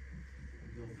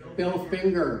 Bill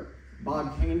Finger.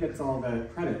 Bob Kane gets all the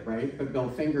credit, right? But Bill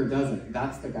Finger doesn't.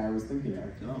 That's the guy I was thinking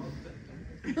of. No.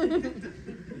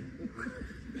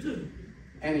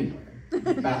 Anyway,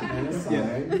 Batman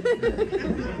aside,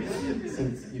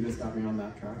 since you just got me on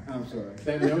that track. I'm sorry.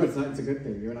 Then, no, it's a good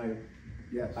thing. You and I,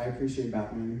 Yes. I appreciate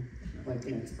Batman like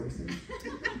the next person.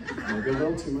 Maybe a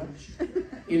little too much.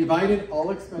 Invited,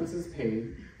 all expenses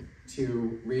paid,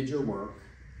 to read your work,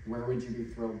 where would you be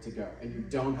thrilled to go? And you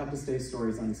don't have to say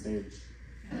stories on stage.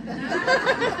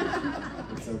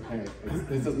 It's okay.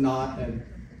 This is not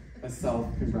a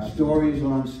self-congratulation. Stories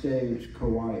on stage,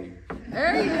 Kauai.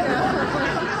 There you go.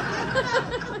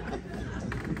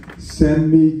 Send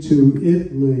me to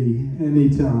Italy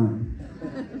anytime.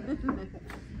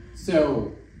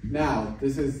 So, now,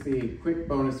 this is the quick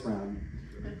bonus round.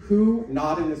 Who,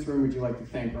 not in this room, would you like to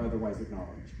thank or otherwise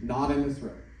acknowledge? Not in this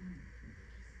room.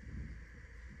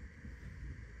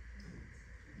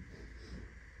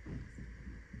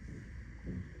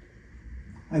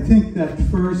 I think that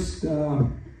first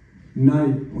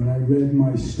night when I read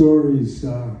my stories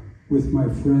with my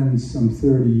friends some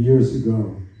 30 years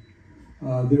ago,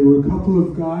 there were a couple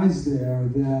of guys there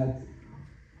that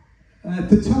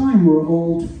at the time were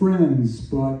old friends,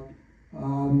 but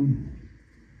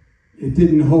it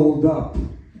didn't hold up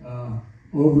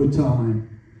over time.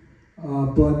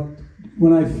 But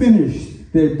when I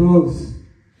finished, they both,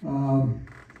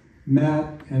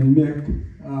 Matt and Mick,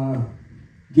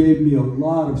 gave me a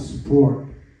lot of support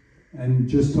and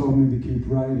just told me to keep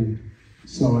writing,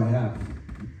 so I have.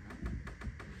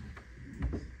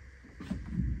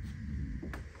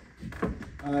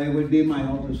 It would be my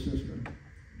oldest sister.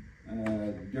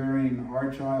 During our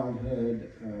childhood,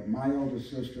 my oldest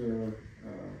sister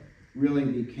really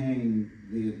became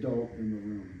the adult in the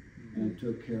room and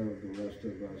took care of the rest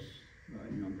of us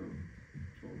younger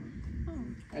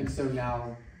children. And so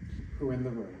now, who in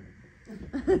the room?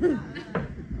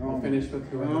 We'll finish with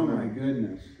who in the room. Oh my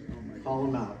goodness. Oh my goodness. Call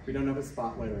them out. We don't have a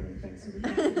spotlight or anything, so we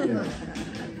can't. Yeah.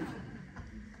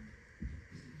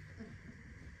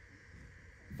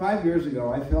 5 years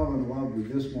ago, I fell in love with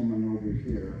this woman over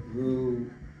here who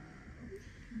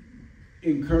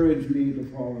encouraged me to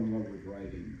fall in love with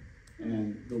writing.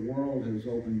 And the world has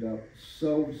opened up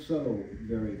so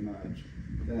very much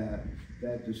that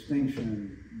that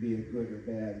distinction, be it good or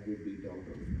bad, would be dealt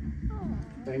over.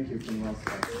 Thank you from well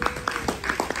said.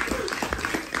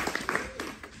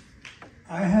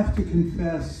 I have to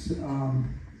confess,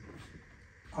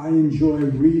 I enjoy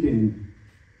reading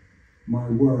my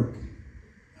work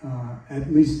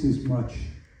at least as much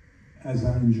as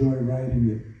I enjoy writing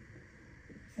it.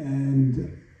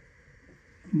 And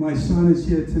my son is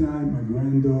here tonight, my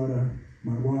granddaughter,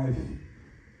 my wife,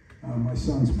 my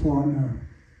son's partner,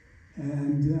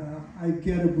 and I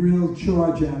get a real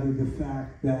charge out of the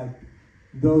fact that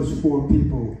those 4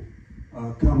 people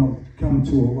come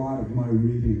to a lot of my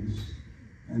readings,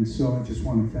 and so I just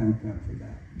want to thank them for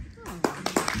that.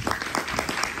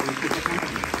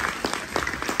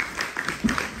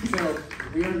 So,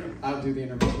 I'll do the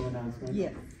intermission announcement.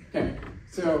 Yes. Okay,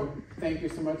 so thank you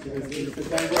so much. So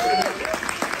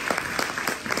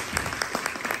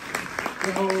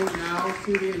now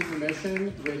to the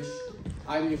intermission, which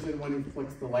I'm usually the one who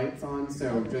flicks the lights on,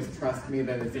 so just trust me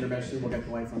that it's intermission. We'll get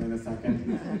the lights on in a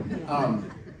second.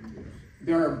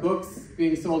 There are books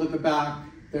being sold at the back.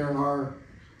 There are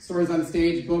stories on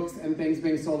stage, books and things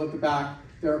being sold at the back.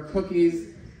 There are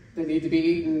cookies that need to be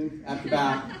eaten at the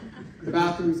back. The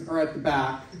bathrooms are at the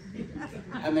back.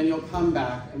 And then you'll come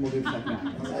back and we'll do the second act.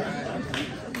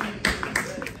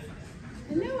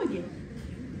 Hello again.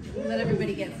 We'll let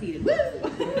everybody get seated. Woo!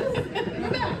 We're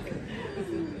back.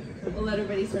 We'll let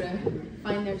everybody sort of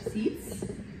find their seats.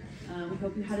 We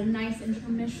hope you had a nice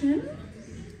intermission,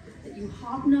 that you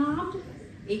hobnobbed,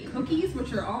 ate cookies,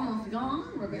 which are almost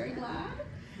gone. We're very glad.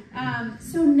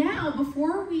 So now,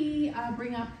 before we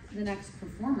bring up the next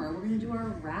performer, we're going to do our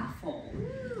raffle.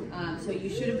 So you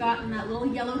should have gotten that little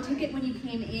yellow ticket when you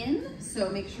came in, so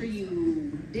make sure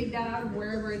you dig that out of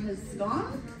wherever it has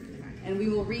gone. And we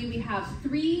will read, we have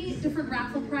 3 different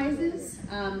raffle prizes.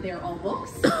 They're all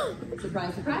books,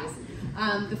 surprise, surprise.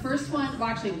 The first one, well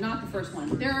actually not the first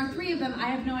one, there are 3 of them. I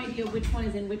have no idea which one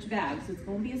is in which bag, so it's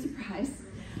going to be a surprise.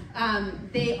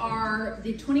 They are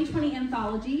the 2020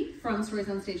 anthology from Stories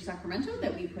on Stage Sacramento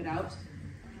that we put out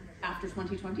after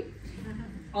 2020.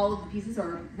 All of the pieces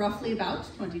are roughly about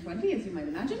 2020, as you might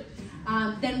imagine.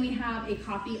 Then we have a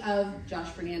copy of Josh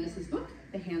Fernandez's book,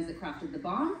 The Hands That Crafted the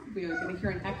Bomb. We are going to hear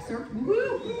an excerpt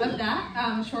of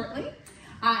that shortly.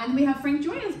 And we have Frank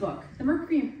Gioia's book, The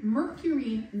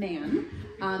Mercury Man,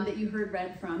 that you heard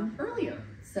read from earlier.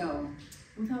 So,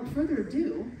 without further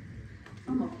ado,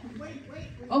 Wait,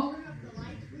 oh. turn up the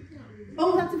lights. We can't read.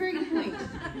 Oh, that's a very good point.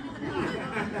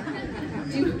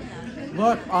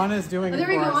 Look, Anna's doing there it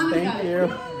we for go. us. Anna's Thank got it. you.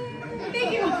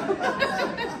 Thank you.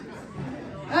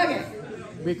 Okay.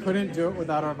 We couldn't do it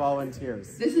without our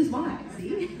volunteers. This is why,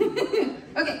 see?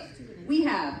 Okay, we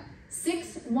have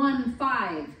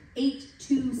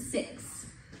 615826.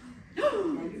 Yay!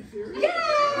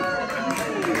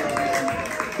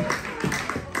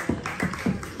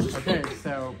 Okay,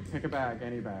 so pick a bag,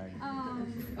 any bag. Oh,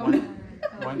 no.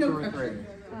 1, No 2, or pressure.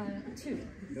 3. 2.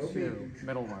 2,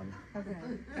 middle one. Okay.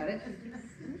 Got it?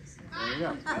 There you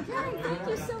go. Okay, thank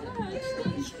you so much.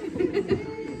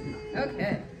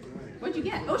 Okay. What'd you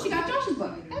get? Oh, she got Josh's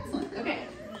book. Excellent. Okay.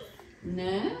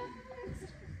 Next.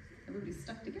 Everybody's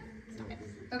stuck together?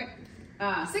 Okay.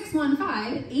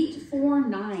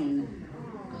 615849.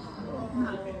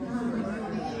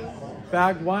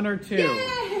 Bag 1 or 2?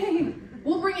 Yay!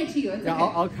 We'll bring it to you. It's Yeah,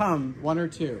 okay. I'll come. 1 or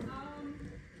 2?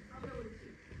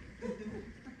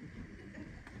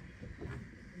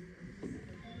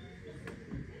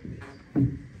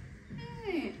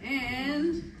 Okay,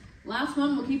 and last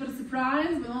one, we'll keep it a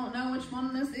surprise. We won't know which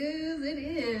one this is. It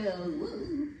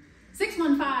is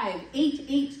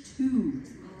 615882.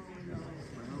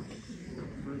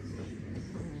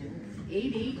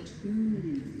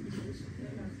 882.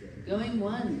 Going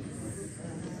once.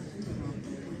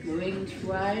 Going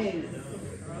twice.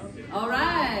 All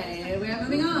right, we are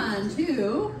moving on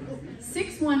to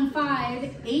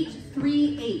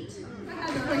 615838. I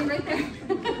had it for you right there.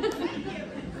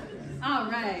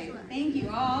 All right, thank you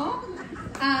all.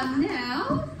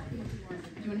 Now, do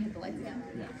you want to hit the lights again?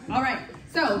 Yeah. All right,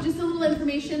 so just a little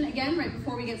information again right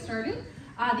before we get started.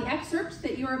 The excerpt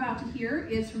that you're about to hear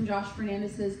is from Josh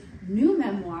Fernandez's new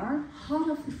memoir, hot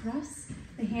off the press,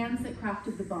 The Hands That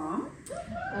Crafted the Bomb,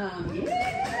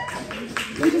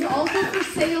 which is also for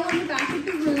sale in the back of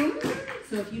the room.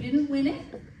 So if you didn't win it,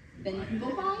 then you can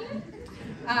go buy it.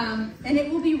 And it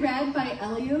will be read by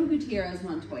Elio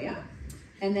Gutiérrez-Montoya.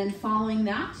 And then following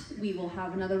that, we will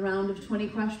have another round of 20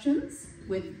 questions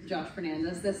with Josh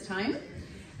Fernandez this time.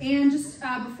 And just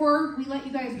before we let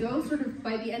you guys go, sort of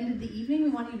by the end of the evening, we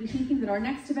want you to be thinking that our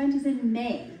next event is in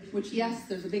May, which yes,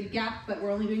 there's a big gap, but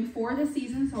we're only doing 4 this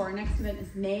season, so our next event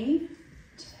is May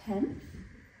 10th.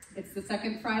 It's the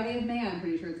second Friday of May, I'm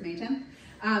pretty sure it's May 10th.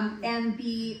 And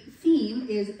the theme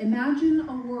is Imagine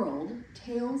a World,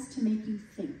 Tales to Make You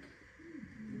Think.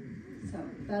 So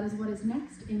that is what is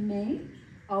next in May.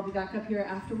 I'll be back up here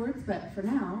afterwards, but for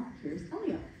now, here's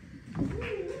Elio.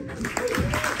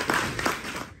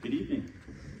 Good evening.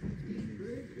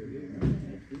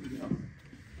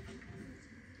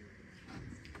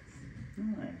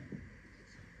 All right.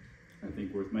 I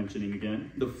think worth mentioning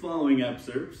again, the following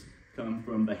excerpts come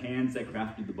from The Hands That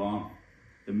Crafted the Bomb,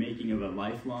 The Making of a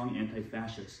Lifelong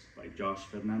Anti-Fascist by Josh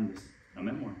Fernandez, a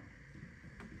memoir.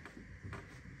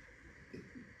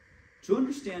 To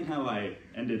understand how I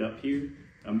ended up here,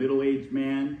 a middle-aged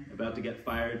man about to get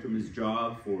fired from his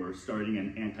job for starting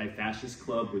an anti-fascist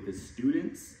club with his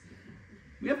students,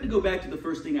 we have to go back to the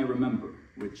first thing I remember,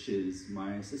 which is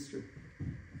my sister.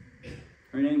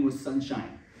 Her name was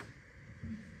Sunshine.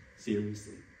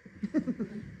 Seriously.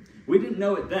 We didn't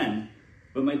know it then,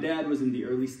 but my dad was in the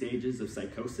early stages of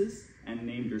psychosis and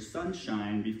named her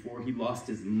Sunshine before he lost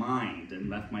his mind and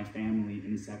left my family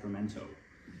in Sacramento.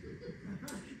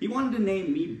 He wanted to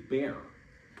name me Bear,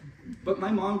 but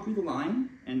my mom drew the line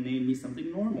and named me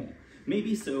something normal.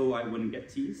 Maybe so I wouldn't get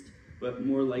teased, but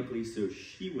more likely so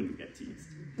she wouldn't get teased.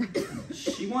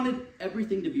 She wanted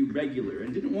everything to be regular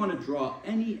and didn't want to draw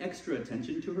any extra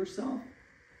attention to herself.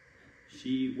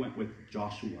 She went with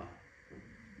Joshua.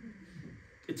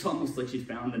 It's almost like she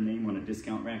found the name on a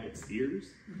discount rack at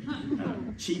Sears.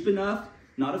 Cheap enough,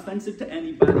 not offensive to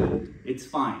anybody, it's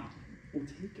fine. We'll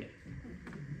take it.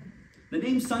 The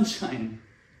name Sunshine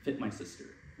fit my sister.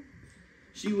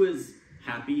 She was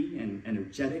happy and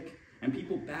energetic, and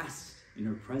people basked in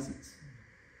her presence.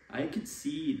 I could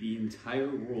see the entire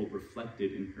world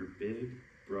reflected in her big,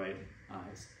 bright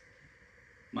eyes.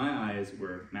 My eyes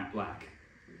were matte black,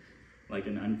 like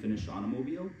an unfinished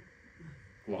automobile,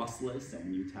 glossless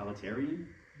and utilitarian.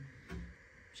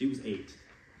 She was 8.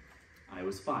 I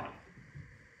was 5.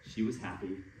 She was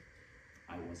happy.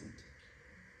 I wasn't.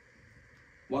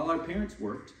 While our parents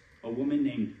worked, a woman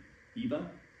named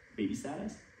Eva babysat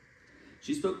us.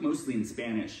 She spoke mostly in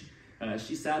Spanish.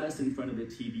 She sat us in front of the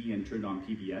TV and turned on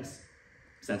PBS,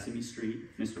 Sesame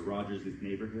Street, Mr. Rogers'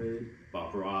 Neighborhood,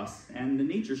 Bob Ross, and the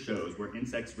nature shows where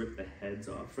insects rip the heads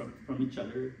off from each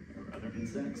other or other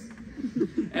insects.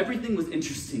 Everything was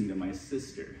interesting to my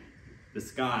sister. The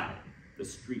sky, the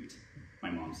street, my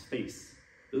mom's face,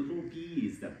 the little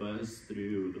bees that buzzed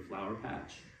through the flower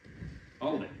patch,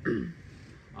 all of it.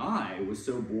 I was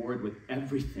so bored with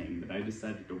everything that I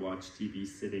decided to watch TV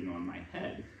sitting on my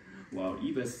head while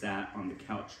Eva sat on the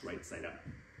couch right side up.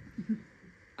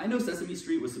 I know Sesame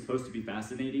Street was supposed to be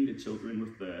fascinating to children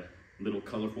with the little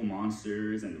colorful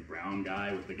monsters and the brown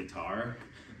guy with the guitar,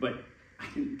 but I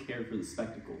didn't care for the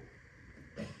spectacle.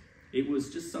 It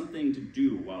was just something to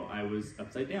do while I was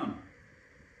upside down,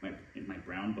 in my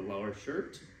brown velour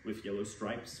shirt with yellow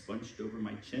stripes bunched over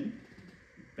my chin,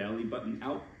 belly button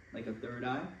out like a third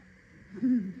eye.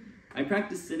 I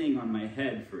practiced sitting on my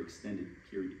head for extended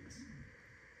periods.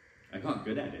 I got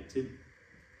good at it too.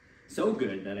 So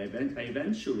good that I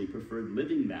eventually preferred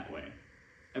living that way,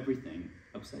 everything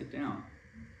upside down.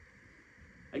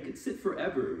 I could sit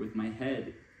forever with my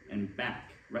head and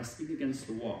back resting against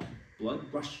the wall, blood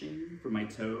rushing from my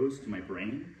toes to my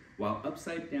brain, while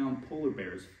upside down polar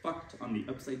bears fucked on the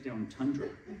upside down tundra.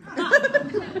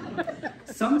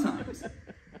 Sometimes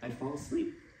I'd fall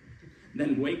asleep,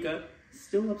 then wake up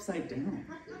still upside down.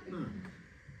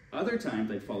 Other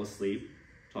times I'd fall asleep,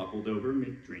 toppled over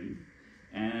mid-dream,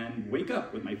 and wake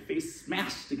up with my face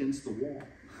smashed against the wall.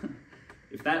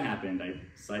 If that happened, I'd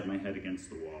slide my head against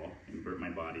the wall, invert my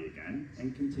body again,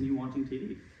 and continue watching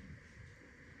TV.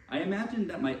 I imagined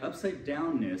that my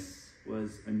upside-downness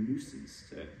was a nuisance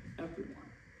to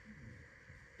everyone,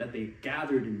 that they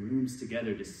gathered in rooms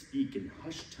together to speak in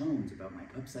hushed tones about my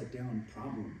upside-down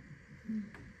problem.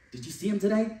 Did you see him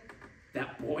today?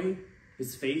 That boy?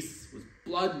 His face was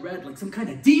blood red like some kind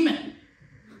of demon.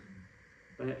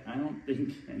 But I don't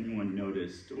think anyone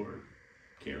noticed or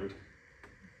cared.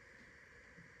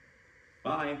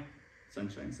 Bye,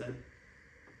 Sunshine said,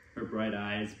 her bright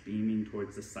eyes beaming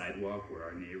towards the sidewalk where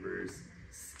our neighbors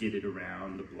skidded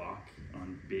around the block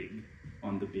on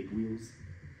the big wheels.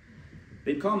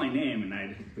 They'd call my name and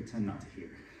I'd pretend not to hear.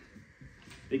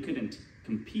 They couldn't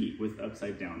compete with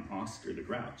upside down Oscar the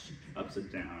Grouch,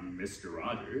 upside down Mr.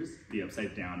 Rogers, the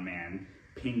upside down man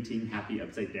painting happy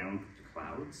upside down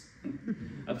clouds,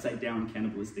 upside down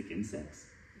cannibalistic insects,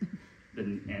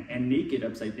 and naked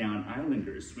upside down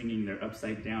islanders swinging their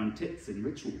upside down tits in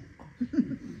ritual.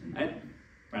 I'd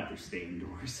rather stay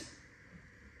indoors.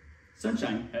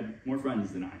 Sunshine had more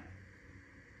friends than I.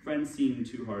 Friends seemed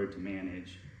too hard to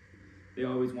manage. They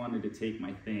always wanted to take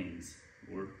my things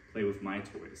or play with my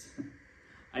toys.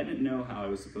 I didn't know how I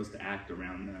was supposed to act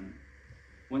around them.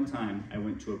 One time, I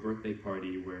went to a birthday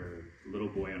party where the little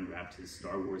boy unwrapped his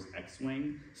Star Wars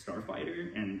X-Wing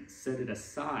Starfighter and set it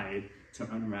aside to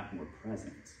unwrap more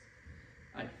presents.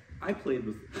 I played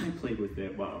with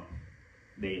it while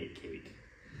they ate cake,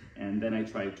 and then I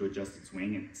tried to adjust its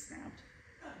wing and it snapped.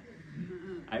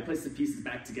 I placed the pieces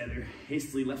back together,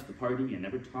 hastily left the party, and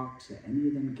never talked to any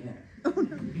of them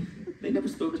again. They never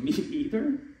spoke to me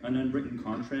either, an unwritten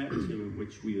contract to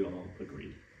which we all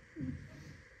agreed.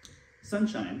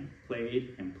 Sunshine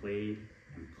played and played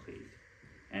and played,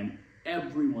 and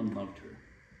everyone loved her.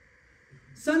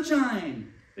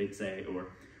 Sunshine, they'd say, or,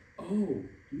 oh,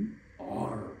 you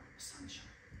are sunshine.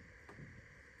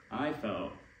 I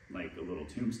felt like a little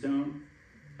tombstone,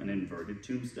 an inverted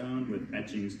tombstone with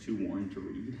etchings too worn to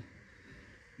read.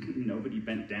 Nobody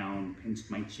bent down, pinched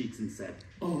my cheeks, and said,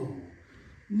 oh,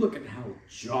 look at how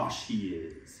Josh he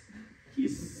is.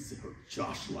 He's so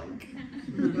Josh-like.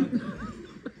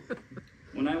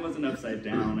 When I wasn't upside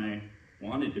down, I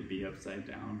wanted to be upside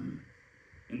down.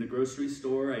 In the grocery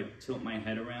store, I'd tilt my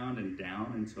head around and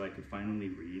down until I could finally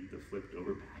read the flipped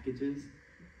over packages.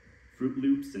 Fruit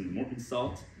Loops and Morton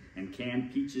Salt and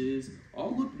canned peaches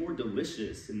all looked more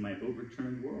delicious in my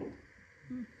overturned world.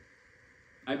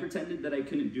 I pretended that I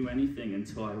couldn't do anything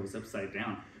until I was upside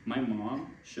down. My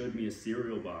mom showed me a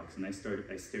cereal box and I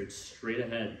stared straight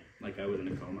ahead like I was in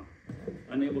a coma,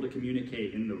 unable to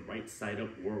communicate in the right side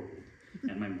up world,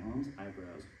 and my mom's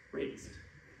eyebrows raised.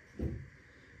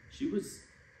 She was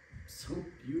so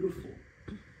beautiful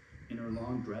in her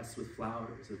long dress with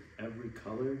flowers of every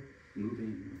color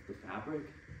moving with the fabric.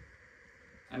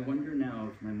 I wonder now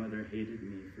if my mother hated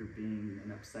me for being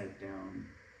an upside-down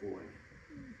boy.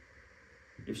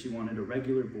 If she wanted a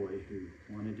regular boy who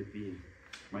wanted to be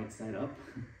right side up.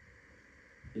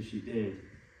 If she did,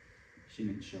 she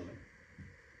didn't show it.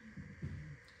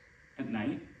 At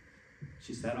night,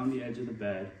 she sat on the edge of the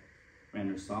bed, ran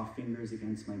her soft fingers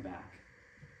against my back.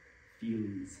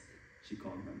 Feelies, she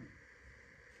called them.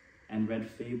 And read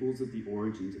fables of the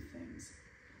origins of things,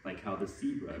 like how the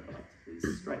zebra got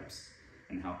his stripes,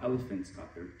 and how elephants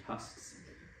got their tusks,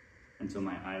 until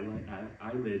my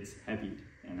eyelids heavied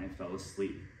and I fell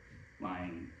asleep,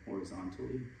 lying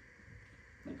horizontally,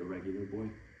 like a regular boy.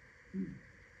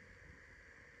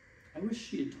 I wish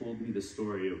she had told me the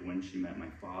story of when she met my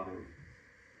father.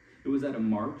 It was at a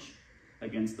march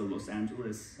against the Los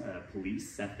Angeles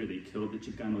police after they killed the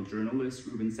Chicano journalist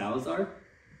Ruben Salazar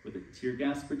with a tear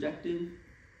gas projectile.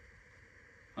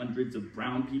 Hundreds of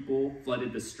brown people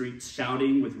flooded the streets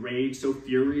shouting with rage so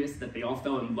furious that they all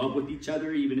fell in love with each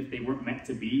other even if they weren't meant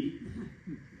to be.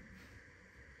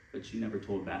 But she never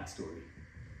told that story.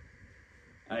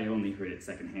 I only heard it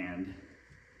secondhand.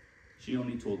 She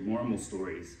only told normal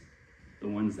stories, the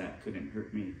ones that couldn't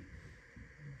hurt me.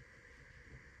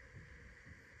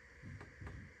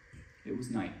 It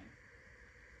was night.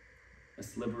 A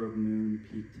sliver of moon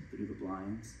peeked through the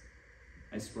blinds.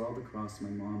 I sprawled across my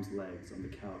mom's legs on the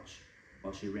couch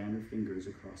while she ran her fingers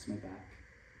across my back.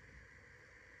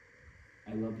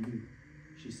 I love you,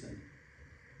 she said.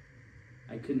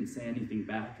 I couldn't say anything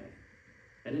back.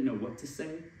 I didn't know what to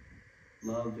say.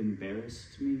 Love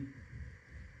embarrassed me.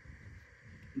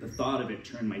 The thought of it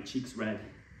turned my cheeks red.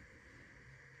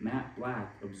 Matte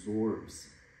black absorbs,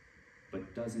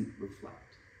 but doesn't reflect.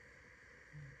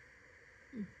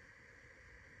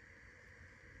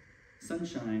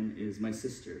 Sunshine is my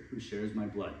sister who shares my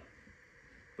blood,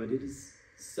 but it is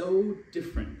so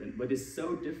different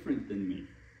than me.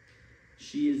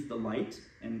 She is the light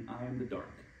and I am the dark.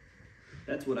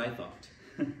 That's what I thought.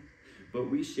 But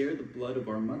we share the blood of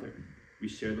our mother. We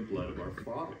share the blood of our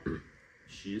father.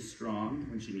 She is strong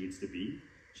when she needs to be.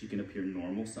 She can appear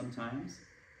normal sometimes.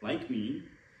 Like me,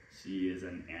 she is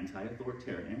an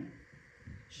anti-authoritarian.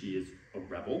 She is a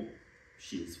rebel.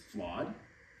 She is flawed.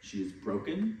 She is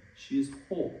broken. She is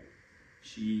whole.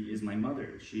 She is my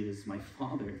mother. She is my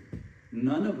father.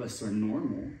 None of us are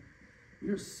normal. We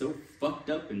are so fucked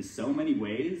up in so many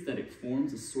ways that it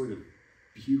forms a sort of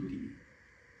beauty.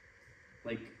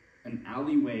 Like an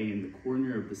alleyway in the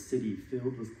corner of the city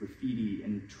filled with graffiti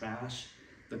and trash.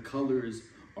 The colors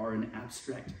are an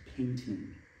abstract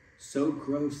painting, so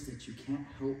gross that you can't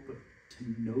help but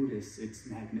to notice its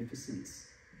magnificence.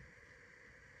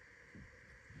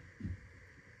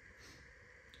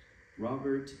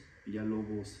 Robert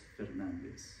Josh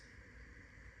Fernandez.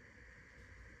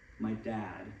 My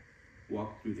dad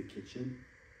walked through the kitchen,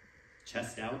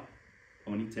 chest out,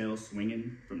 ponytail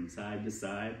swinging from side to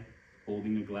side,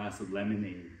 holding a glass of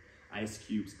lemonade, ice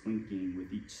cubes clinking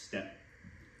with each step.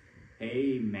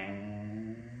 Hey,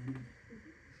 man,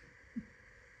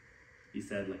 he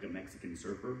said like a Mexican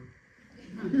surfer.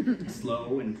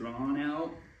 Slow and drawn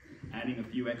out, adding a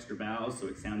few extra vowels so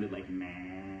it sounded like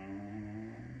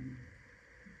man.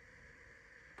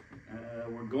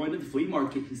 We're going to the flea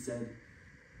market, he said.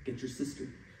 Get your sister.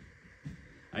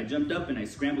 I jumped up and I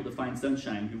scrambled to find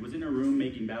Sunshine, who was in her room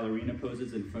making ballerina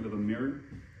poses in front of a mirror.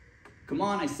 Come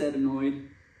on, I said, annoyed.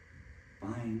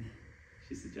 Fine,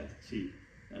 she suggested. She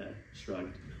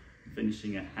shrugged,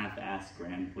 finishing a half-assed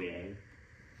grand plie.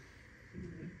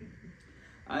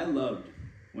 I loved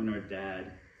when our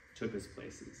dad took us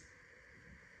places.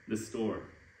 The store,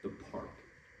 the park,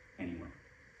 anywhere.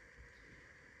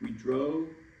 We drove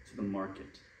to the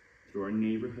market through our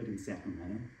neighborhood in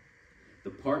Sacramento. The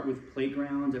part with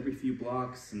playgrounds every few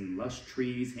blocks and lush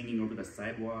trees hanging over the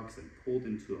sidewalks and pulled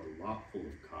into a lot full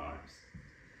of cars.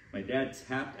 My dad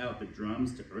tapped out the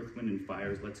drums to Earth, Wind, and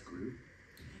Fire's Let's Groove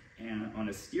and on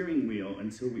a steering wheel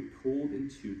until we pulled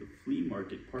into the flea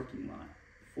market parking lot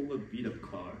full of beat-up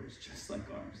cars just like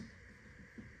ours.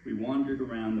 We wandered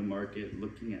around the market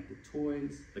looking at the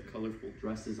toys, the colorful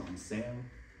dresses on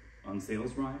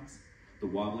sales racks, the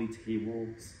wobbly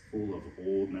tables full of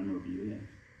old memorabilia.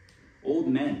 Old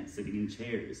men sitting in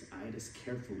chairs eyed us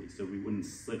carefully so we wouldn't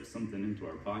slip something into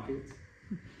our pockets.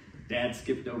 Dad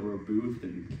skipped over a booth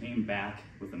and came back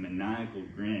with a maniacal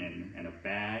grin and a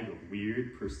bag of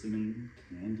weird persimmon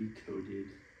candy coated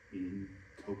in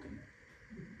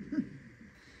coconut.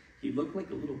 He looked like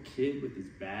a little kid with his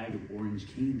bag of orange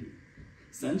candy.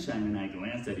 Sunshine and I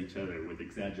glanced at each other with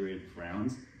exaggerated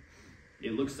frowns.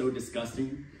 It looked so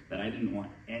disgusting that I didn't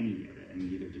want any of it, and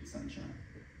neither did Sunshine.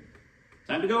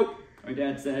 "Time to go," our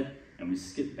dad said, and we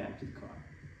skipped back to the car.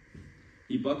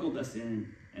 He buckled us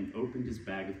in and opened his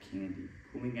bag of candy,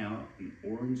 pulling out an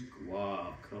orange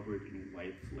glob covered in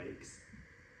white flakes.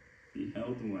 He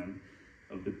held one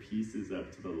of the pieces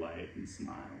up to the light and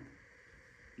smiled.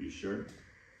 "You sure?"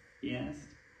 he asked.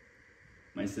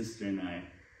 My sister and I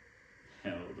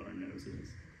held our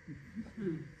noses.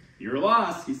 "Your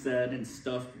loss," he said, and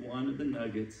stuffed one of the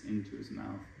nuggets into his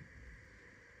mouth.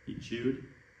 He chewed,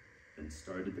 then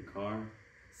started the car,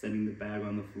 setting the bag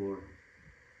on the floor.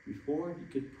 Before he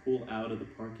could pull out of the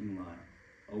parking lot,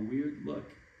 a weird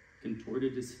look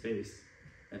contorted his face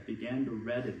that began to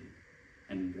redden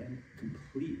and then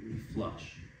completely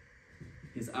flush.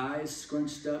 His eyes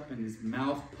scrunched up and his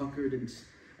mouth puckered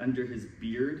under his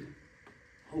beard.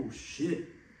 "Oh shit."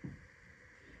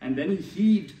 And then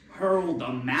he hurled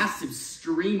a massive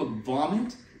stream of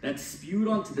vomit that spewed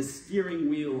onto the steering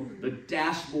wheel, the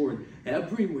dashboard,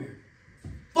 everywhere.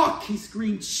 "Fuck," he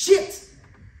screamed, "shit!"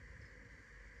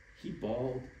 He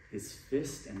balled his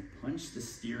fist and punched the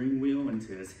steering wheel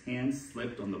until his hand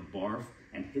slipped on the barf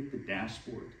and hit the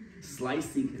dashboard,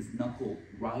 slicing his knuckle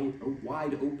wide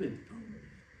open.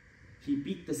 He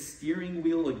beat the steering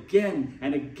wheel again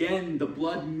and again, the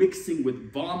blood mixing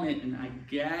with vomit, and I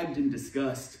gagged in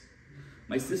disgust.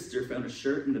 My sister found a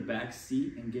shirt in the back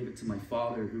seat and gave it to my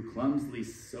father, who clumsily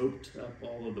soaked up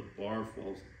all of the barf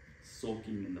while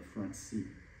sulking in the front seat.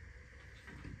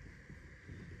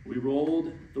 We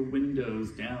rolled the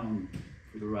windows down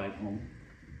for the ride home,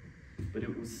 but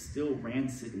it was still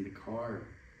rancid in the car.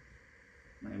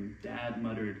 My dad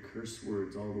muttered curse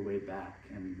words all the way back,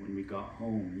 and when we got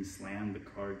home, he slammed the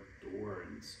car door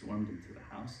and stormed into the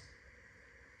house.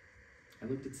 I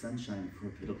looked at Sunshine for a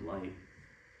bit of light,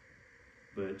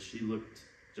 but she looked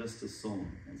just as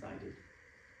sullen as I did.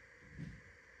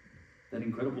 That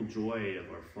incredible joy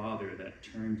of our father that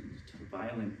turned into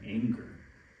violent anger,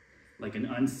 like an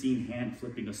unseen hand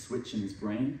flipping a switch in his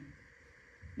brain.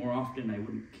 More often,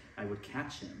 I would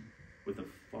catch him with a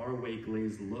faraway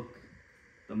glazed look,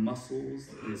 the muscles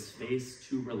in his face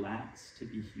too relaxed to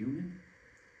be human,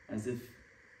 as if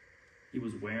he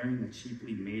was wearing a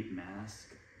cheaply made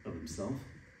mask of himself.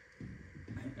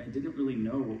 I didn't really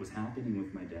know what was happening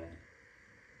with my dad,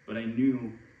 but I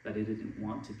knew that I didn't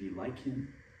want to be like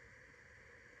him.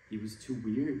 He was too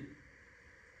weird,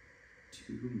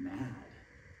 too mad,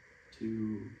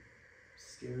 too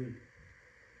scary.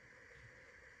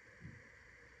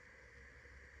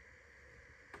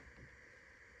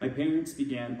 My parents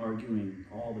began arguing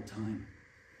all the time.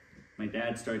 My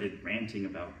dad started ranting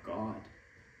about God.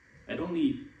 I'd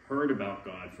only heard about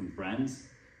God from friends.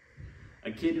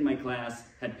 A kid in my class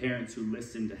had parents who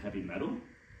listened to heavy metal.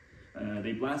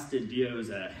 They blasted Dio's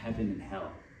Heaven and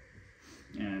Hell.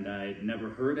 And I'd never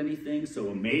heard anything so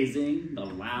amazing, the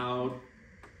loud,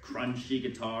 crunchy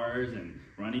guitars and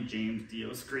Ronnie James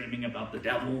Dio screaming about the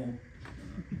devil.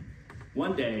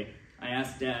 One day, I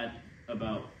asked Dad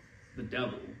about the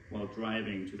devil while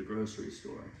driving to the grocery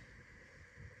store.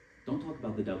 "Don't talk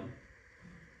about the devil."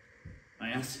 I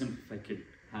asked him if I could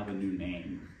have a new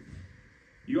name.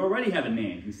 "You already have a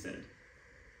name," he said.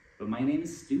 "But my name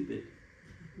is stupid.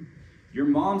 Your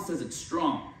mom says it's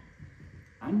strong.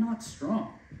 I'm not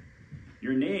strong.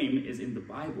 Your name is in the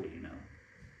Bible, you know."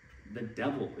 "The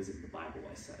devil is in the Bible,"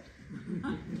 I said.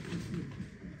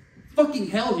 "Fucking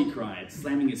hell," he cried,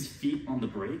 slamming his feet on the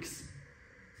brakes.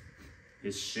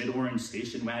 His shit-orange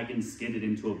station wagon skidded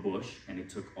into a bush, and it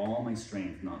took all my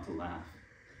strength not to laugh.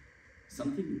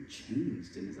 Something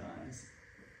changed in his eyes.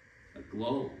 A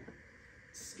glow.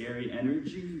 Scary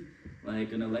energy,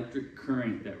 like an electric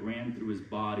current that ran through his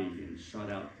body and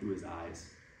shot out through his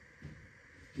eyes.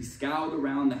 He scowled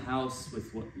around the house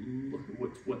with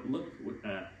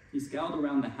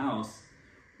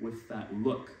that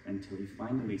look until he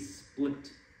finally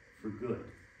split for good.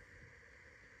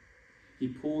 He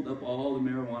pulled up all the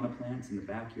marijuana plants in the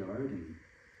backyard and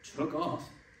took off,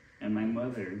 and my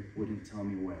mother wouldn't tell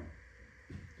me where.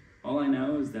 All I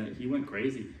know is that he went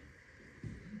crazy.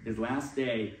 His last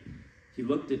day, he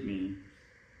looked at me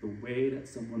the way that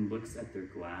someone looks at their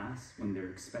glass when they're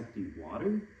expecting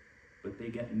water, but they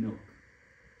get milk.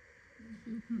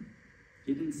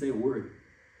 He didn't say a word.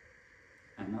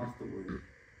 I mouthed the word,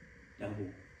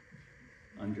 devil,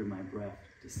 under my breath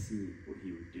to see what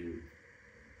he would do.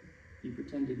 He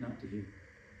pretended not to hear.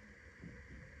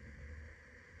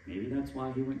 Maybe that's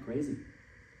why he went crazy.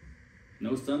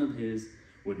 No son of his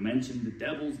would mention the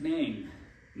devil's name.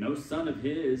 No son of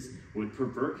his would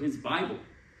pervert his Bible.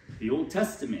 The Old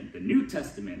Testament, the New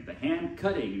Testament, the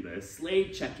hand-cutting, the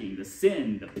slate checking, the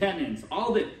sin, the penance,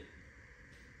 all of it.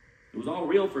 It was all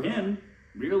real for him,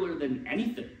 realer than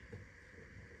anything.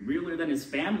 Realer than his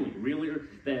family, realer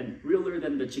than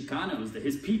the Chicanos,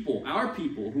 his people, our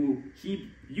people, who he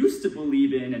used to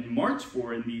believe in and march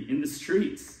for in the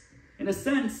streets. In a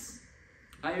sense,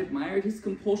 I admired his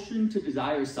compulsion to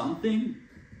desire something,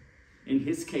 in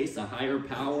his case, a higher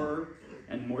power,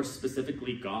 and more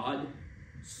specifically, God,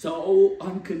 so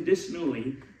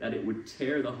unconditionally that it would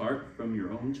tear the heart from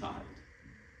your own child.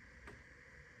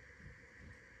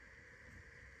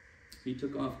 He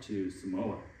took off to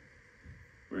Samoa,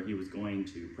 where he was going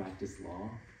to practice law.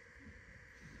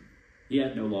 He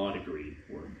had no law degree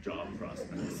or job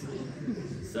prospects,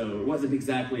 so it wasn't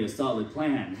exactly a solid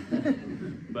plan.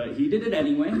 But he did it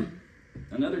anyway.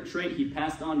 Another trait he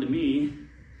passed on to me,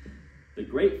 the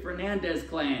great Fernandez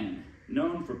clan,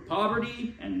 known for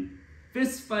poverty and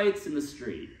fistfights in the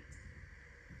street.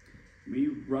 We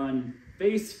run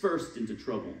face first into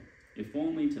trouble, if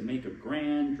only to make a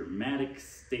grand, dramatic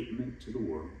statement to the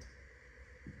world.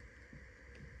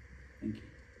 Thank you.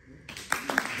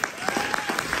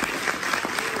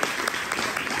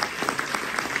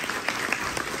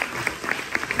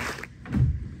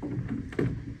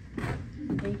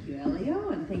 Thank you, Elio,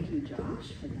 and thank you,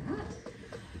 Josh, for that.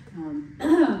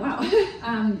 Wow.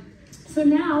 So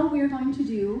now we're going to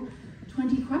do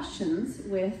 20 questions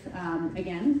with,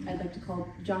 again, I'd like to call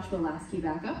Joshua Lasky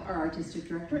back up, our artistic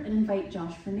director, and invite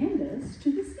Josh Fernandez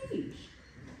to the stage.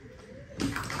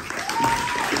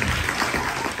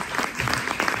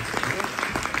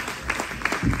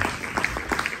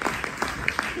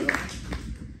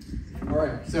 All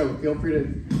right, so feel free to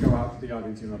go out to the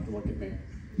audience. You don't have to look at me.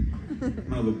 I'm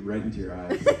gonna look right into your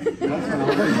eyes. That's fine. I'll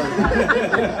look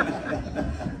right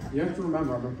back. You have to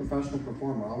remember, I'm a professional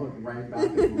performer. I'll look right back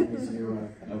as long as you.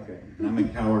 Okay, I'm a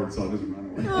coward, so I'll just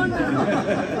run away.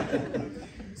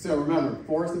 So remember,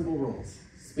 4 simple rules.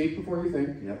 Speak before you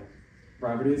think. Yep.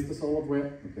 Brevity is the soul of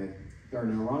wit. Okay. There are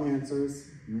no wrong answers.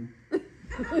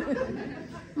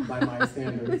 Mm-hmm. By my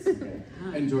standards. Okay.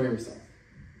 Enjoy yourself.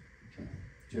 Okay.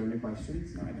 Do you have any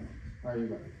questions? No, I don't. Are you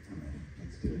ready? I'm ready.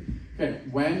 Let's do it. Okay.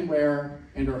 When, where,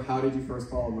 and or how did you first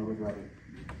fall in love with writing?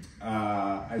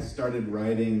 I started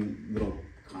writing little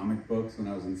comic books when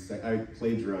I was I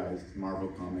plagiarized Marvel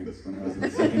comics when I was in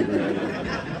 2nd grade.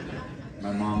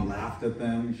 My mom laughed at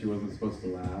them. She wasn't supposed to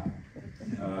laugh.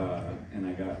 And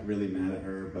I got really mad at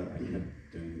her, but I kept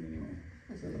doing it anyway.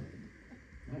 So.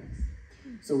 Nice.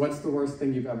 So what's the worst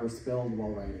thing you've ever spilled while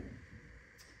writing?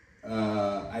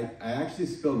 I actually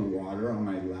spilled water on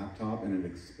my laptop and it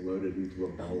exploded into a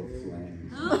ball of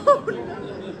flames.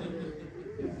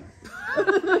 Yeah.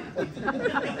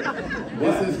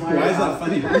 This is why is that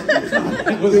funny?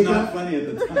 It was not funny at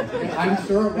the time. I'm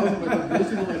sure it wasn't, but the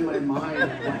visual in my mind of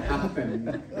what happened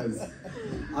was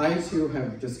I too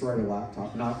have destroyed a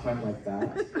laptop, not quite like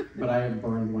that, but I have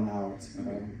burned one out.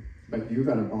 But you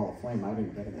got a ball of flame, I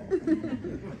didn't get a ball of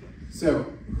flame. So,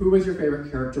 who was your favorite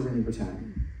character when you were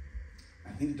 10?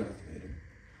 I think Darth Vader.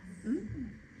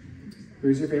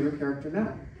 Who's your favorite character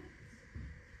now?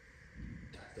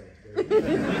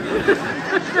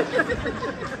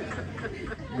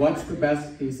 What's the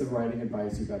best piece of writing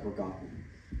advice you've ever gotten?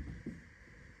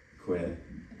 Quit.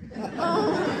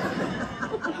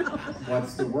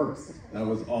 What's the worst? That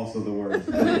was also the worst.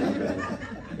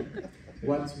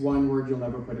 What's one word you'll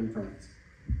never put in print?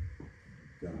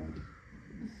 God.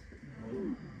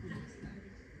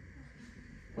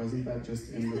 Wasn't that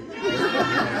just in the...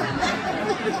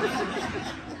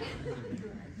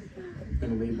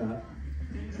 Gonna leave that.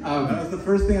 That was the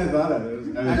first thing I thought of.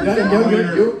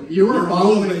 You were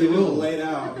following the rules laid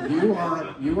out. You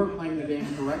were playing the game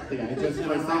correctly. I just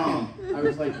for a second I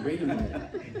was like, wait a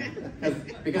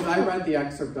minute, because I read the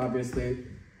excerpt obviously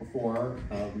before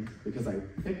because I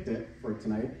picked it for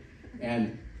tonight,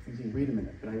 and thinking, wait a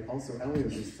minute, but I also Elio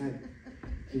just said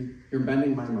you're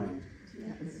bending my mind.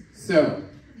 Yes. So,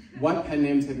 what pen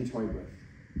names have you toyed with?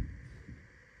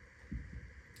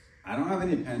 I don't have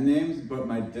any pen names, but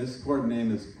my Discord name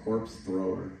is Corpse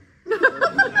Thrower.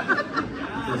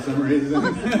 For some reason.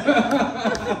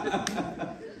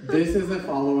 This is a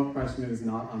follow-up question that is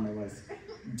not on my list.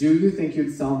 Do you think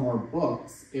you'd sell more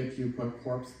books if you put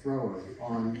Corpse Thrower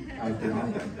on the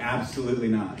album? Absolutely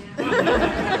not. No.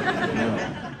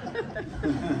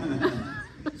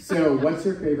 So, what's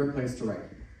your favorite place to write?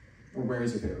 Or where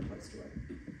is your favorite place to write?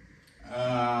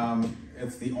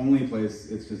 It's the only place.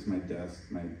 It's just my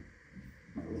desk, my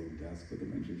little desk with a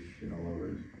bunch of shit all over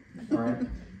it. All right.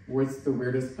 What's the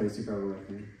weirdest place you've ever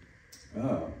written?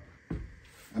 Oh.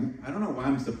 I don't know why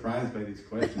I'm surprised by these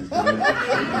questions. I'm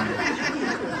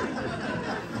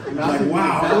like,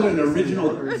 wow, what an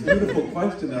original, beautiful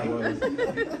question that was.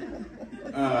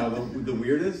 The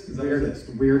weirdest? Is that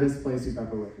Weirdest place you've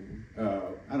ever written?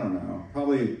 I don't know.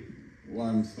 Probably, well,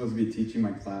 I'm supposed to be teaching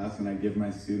my class and I give my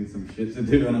students some shit to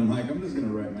do and I'm like, I'm just going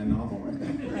to write my novel right now.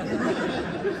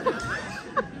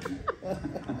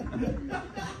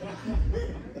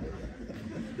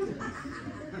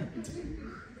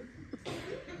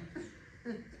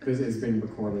 This is being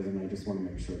recorded and I just want to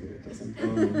make sure that it doesn't go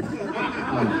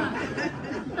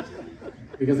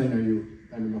because I know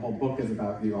the whole book is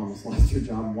about you almost lost your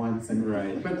job once, and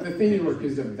right. But the thing you were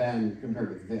accused of then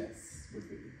compared to this would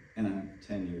be. And I'm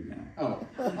tenured now. Oh.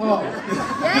 Well then.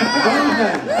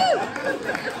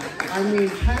 I mean,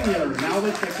 tenure. Now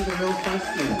let's get to the real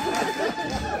question.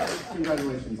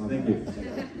 Congratulations on that. Thank you.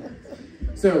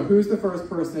 So, who's the first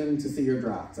person to see your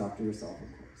drafts after yourself, of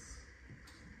course?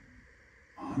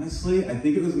 Honestly, I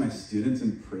think it was my students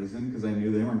in prison because I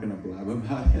knew they weren't going to blab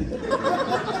about it.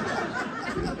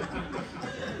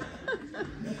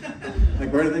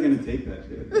 Like, where are they going to take that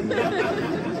shit?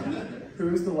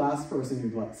 Who's the last person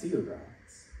you'd let see your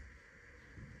drafts?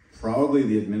 Probably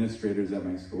the administrators at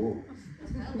my school.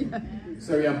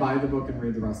 So yeah, buy the book and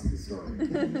read the rest of the story.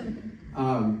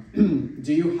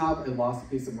 Do you have a lost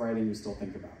piece of writing you still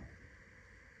think about?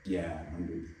 Yeah,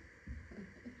 hundreds.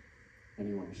 And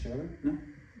you want to share it? No.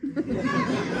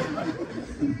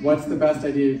 What's the best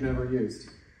idea you've never used?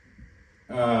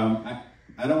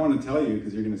 I don't want to tell you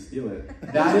because you're going to steal it.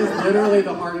 That is literally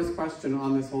the hardest question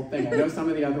on this whole thing. I know some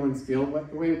of the other ones feel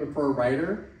that way, but for a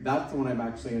writer, that's the one I'm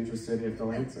actually interested if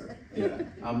they'll answer. Yeah.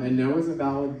 And no is a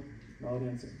valid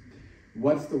answer.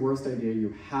 What's the worst idea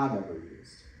you have ever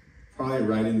used? Probably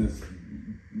writing this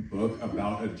book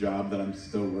about a job that I'm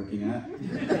still working at.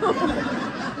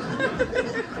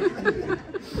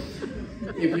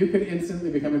 If you could instantly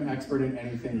become an expert in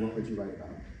anything, what would you write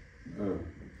about? Oh,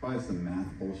 probably some math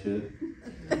bullshit.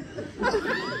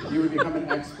 You would become an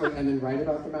expert and then write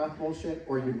about the math bullshit,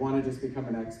 or you'd want to just become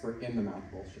an expert in the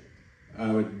math bullshit? I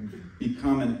would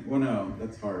become well, no,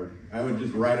 that's hard. I would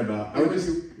just write about, I would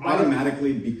just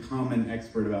automatically become an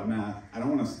expert about math. I don't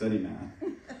want to study math.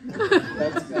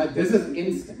 This is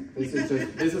instant.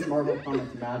 This is Marvel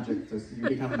Comics magic. Just you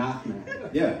become Math Man.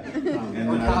 Yeah.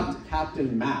 Or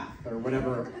Captain Math, or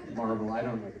whatever Marvel, I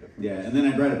don't know the difference. Yeah, and then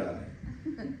I'd write about it.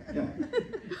 Yeah.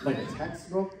 Like a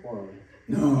textbook, or?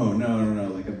 No,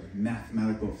 like a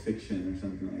mathematical fiction or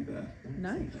something like that.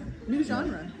 Nice. New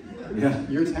genre. Yeah.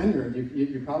 You're tenured.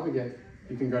 You probably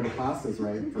you can go to classes,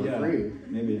 right, for free.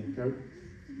 Maybe. Go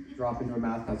drop into a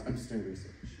math class. I'm just doing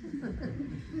research.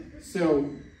 So,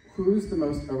 who's the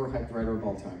most overhyped writer of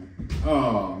all time?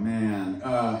 Oh, man.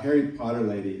 Harry Potter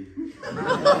lady.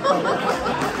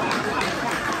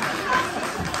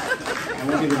 I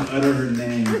won't even utter her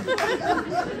name.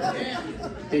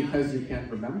 Because you can't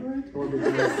remember it? Or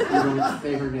because you don't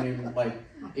say her name, like,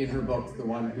 in her books, the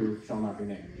one who shall not be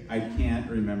named? I can't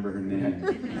remember her name.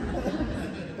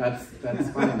 That's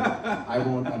fine. I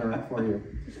won't utter it for you.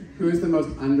 Who's the most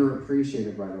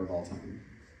underappreciated writer of all time?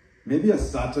 Maybe a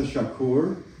Sata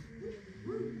Shakur.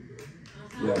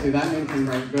 Yeah. Okay, that name can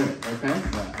write good, okay?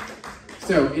 Yeah.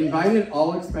 So, invited,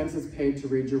 all expenses paid to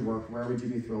read your work, where would you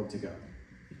be thrilled to go?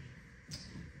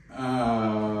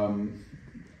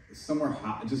 Somewhere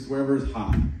hot, just wherever is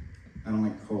hot. I don't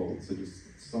like cold, so just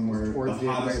somewhere, towards the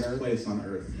hottest equator. place on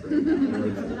Earth right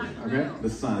now. Okay. The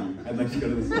sun. I'd like to go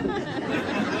to the sun.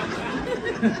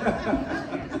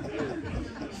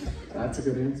 That's a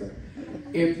good answer.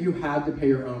 If you had to pay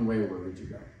your own way, where would you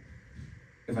go?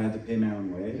 If I had to pay my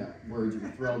own way? Yeah, where would you be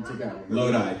thrilled to go?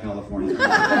 Lodi, California.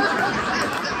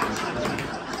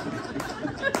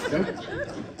 Good.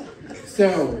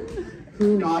 So,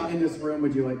 who not in this room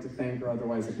would you like to thank or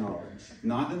otherwise acknowledge?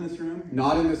 Not in this room?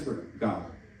 Not in this room.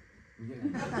 God.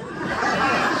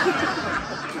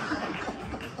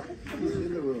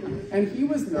 And he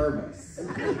was nervous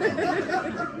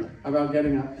about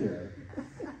getting up here.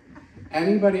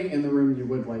 Anybody in the room you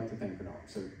would like to thank or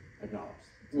acknowledge?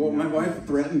 Well, my wife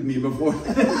threatened me before.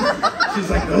 She's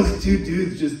like, those two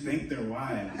dudes just think they're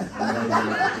wives.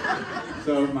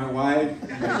 So my wife,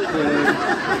 my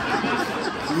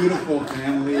kids, beautiful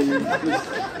family, just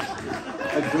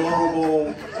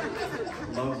adorable,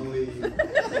 lovely.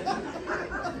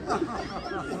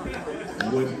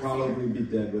 Would probably be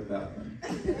dead without them.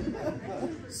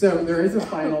 So there is a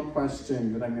final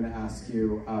question that I'm going to ask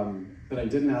you that I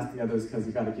didn't ask the others because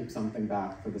you've got to keep something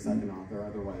back for the second author,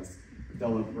 otherwise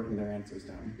they'll have written their answers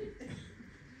down.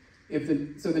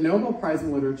 So the Nobel Prize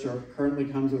in Literature currently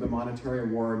comes with a monetary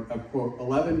award of, quote,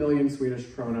 11 million Swedish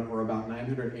krona, or about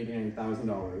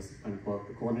 $989,000, unquote,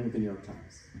 according to the New York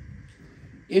Times.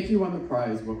 If you won the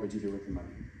prize, what would you do with the money?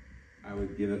 I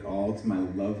would give it all to my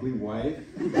lovely wife.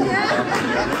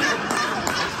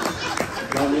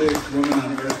 Loveliest woman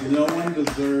on earth. No one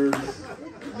deserves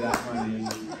that money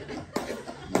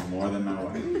more than my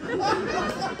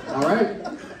wife. All right.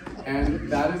 And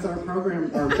that is our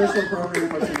program, our official program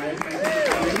for tonight. Thank you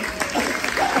for coming.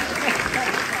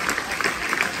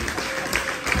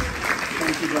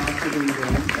 Thank you, Josh, for being here.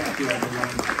 Thank you,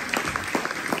 everyone.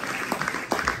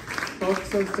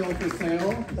 Books are still for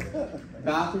sale.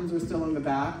 Bathrooms are still in the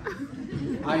back.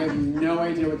 I have no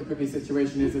idea what the cookie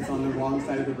situation is. It's on the wrong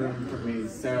side of the room for me.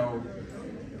 So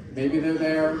maybe they're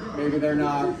there, maybe they're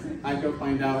not. I'd go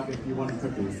find out if you want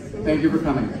cookies. Thank you for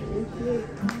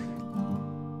coming.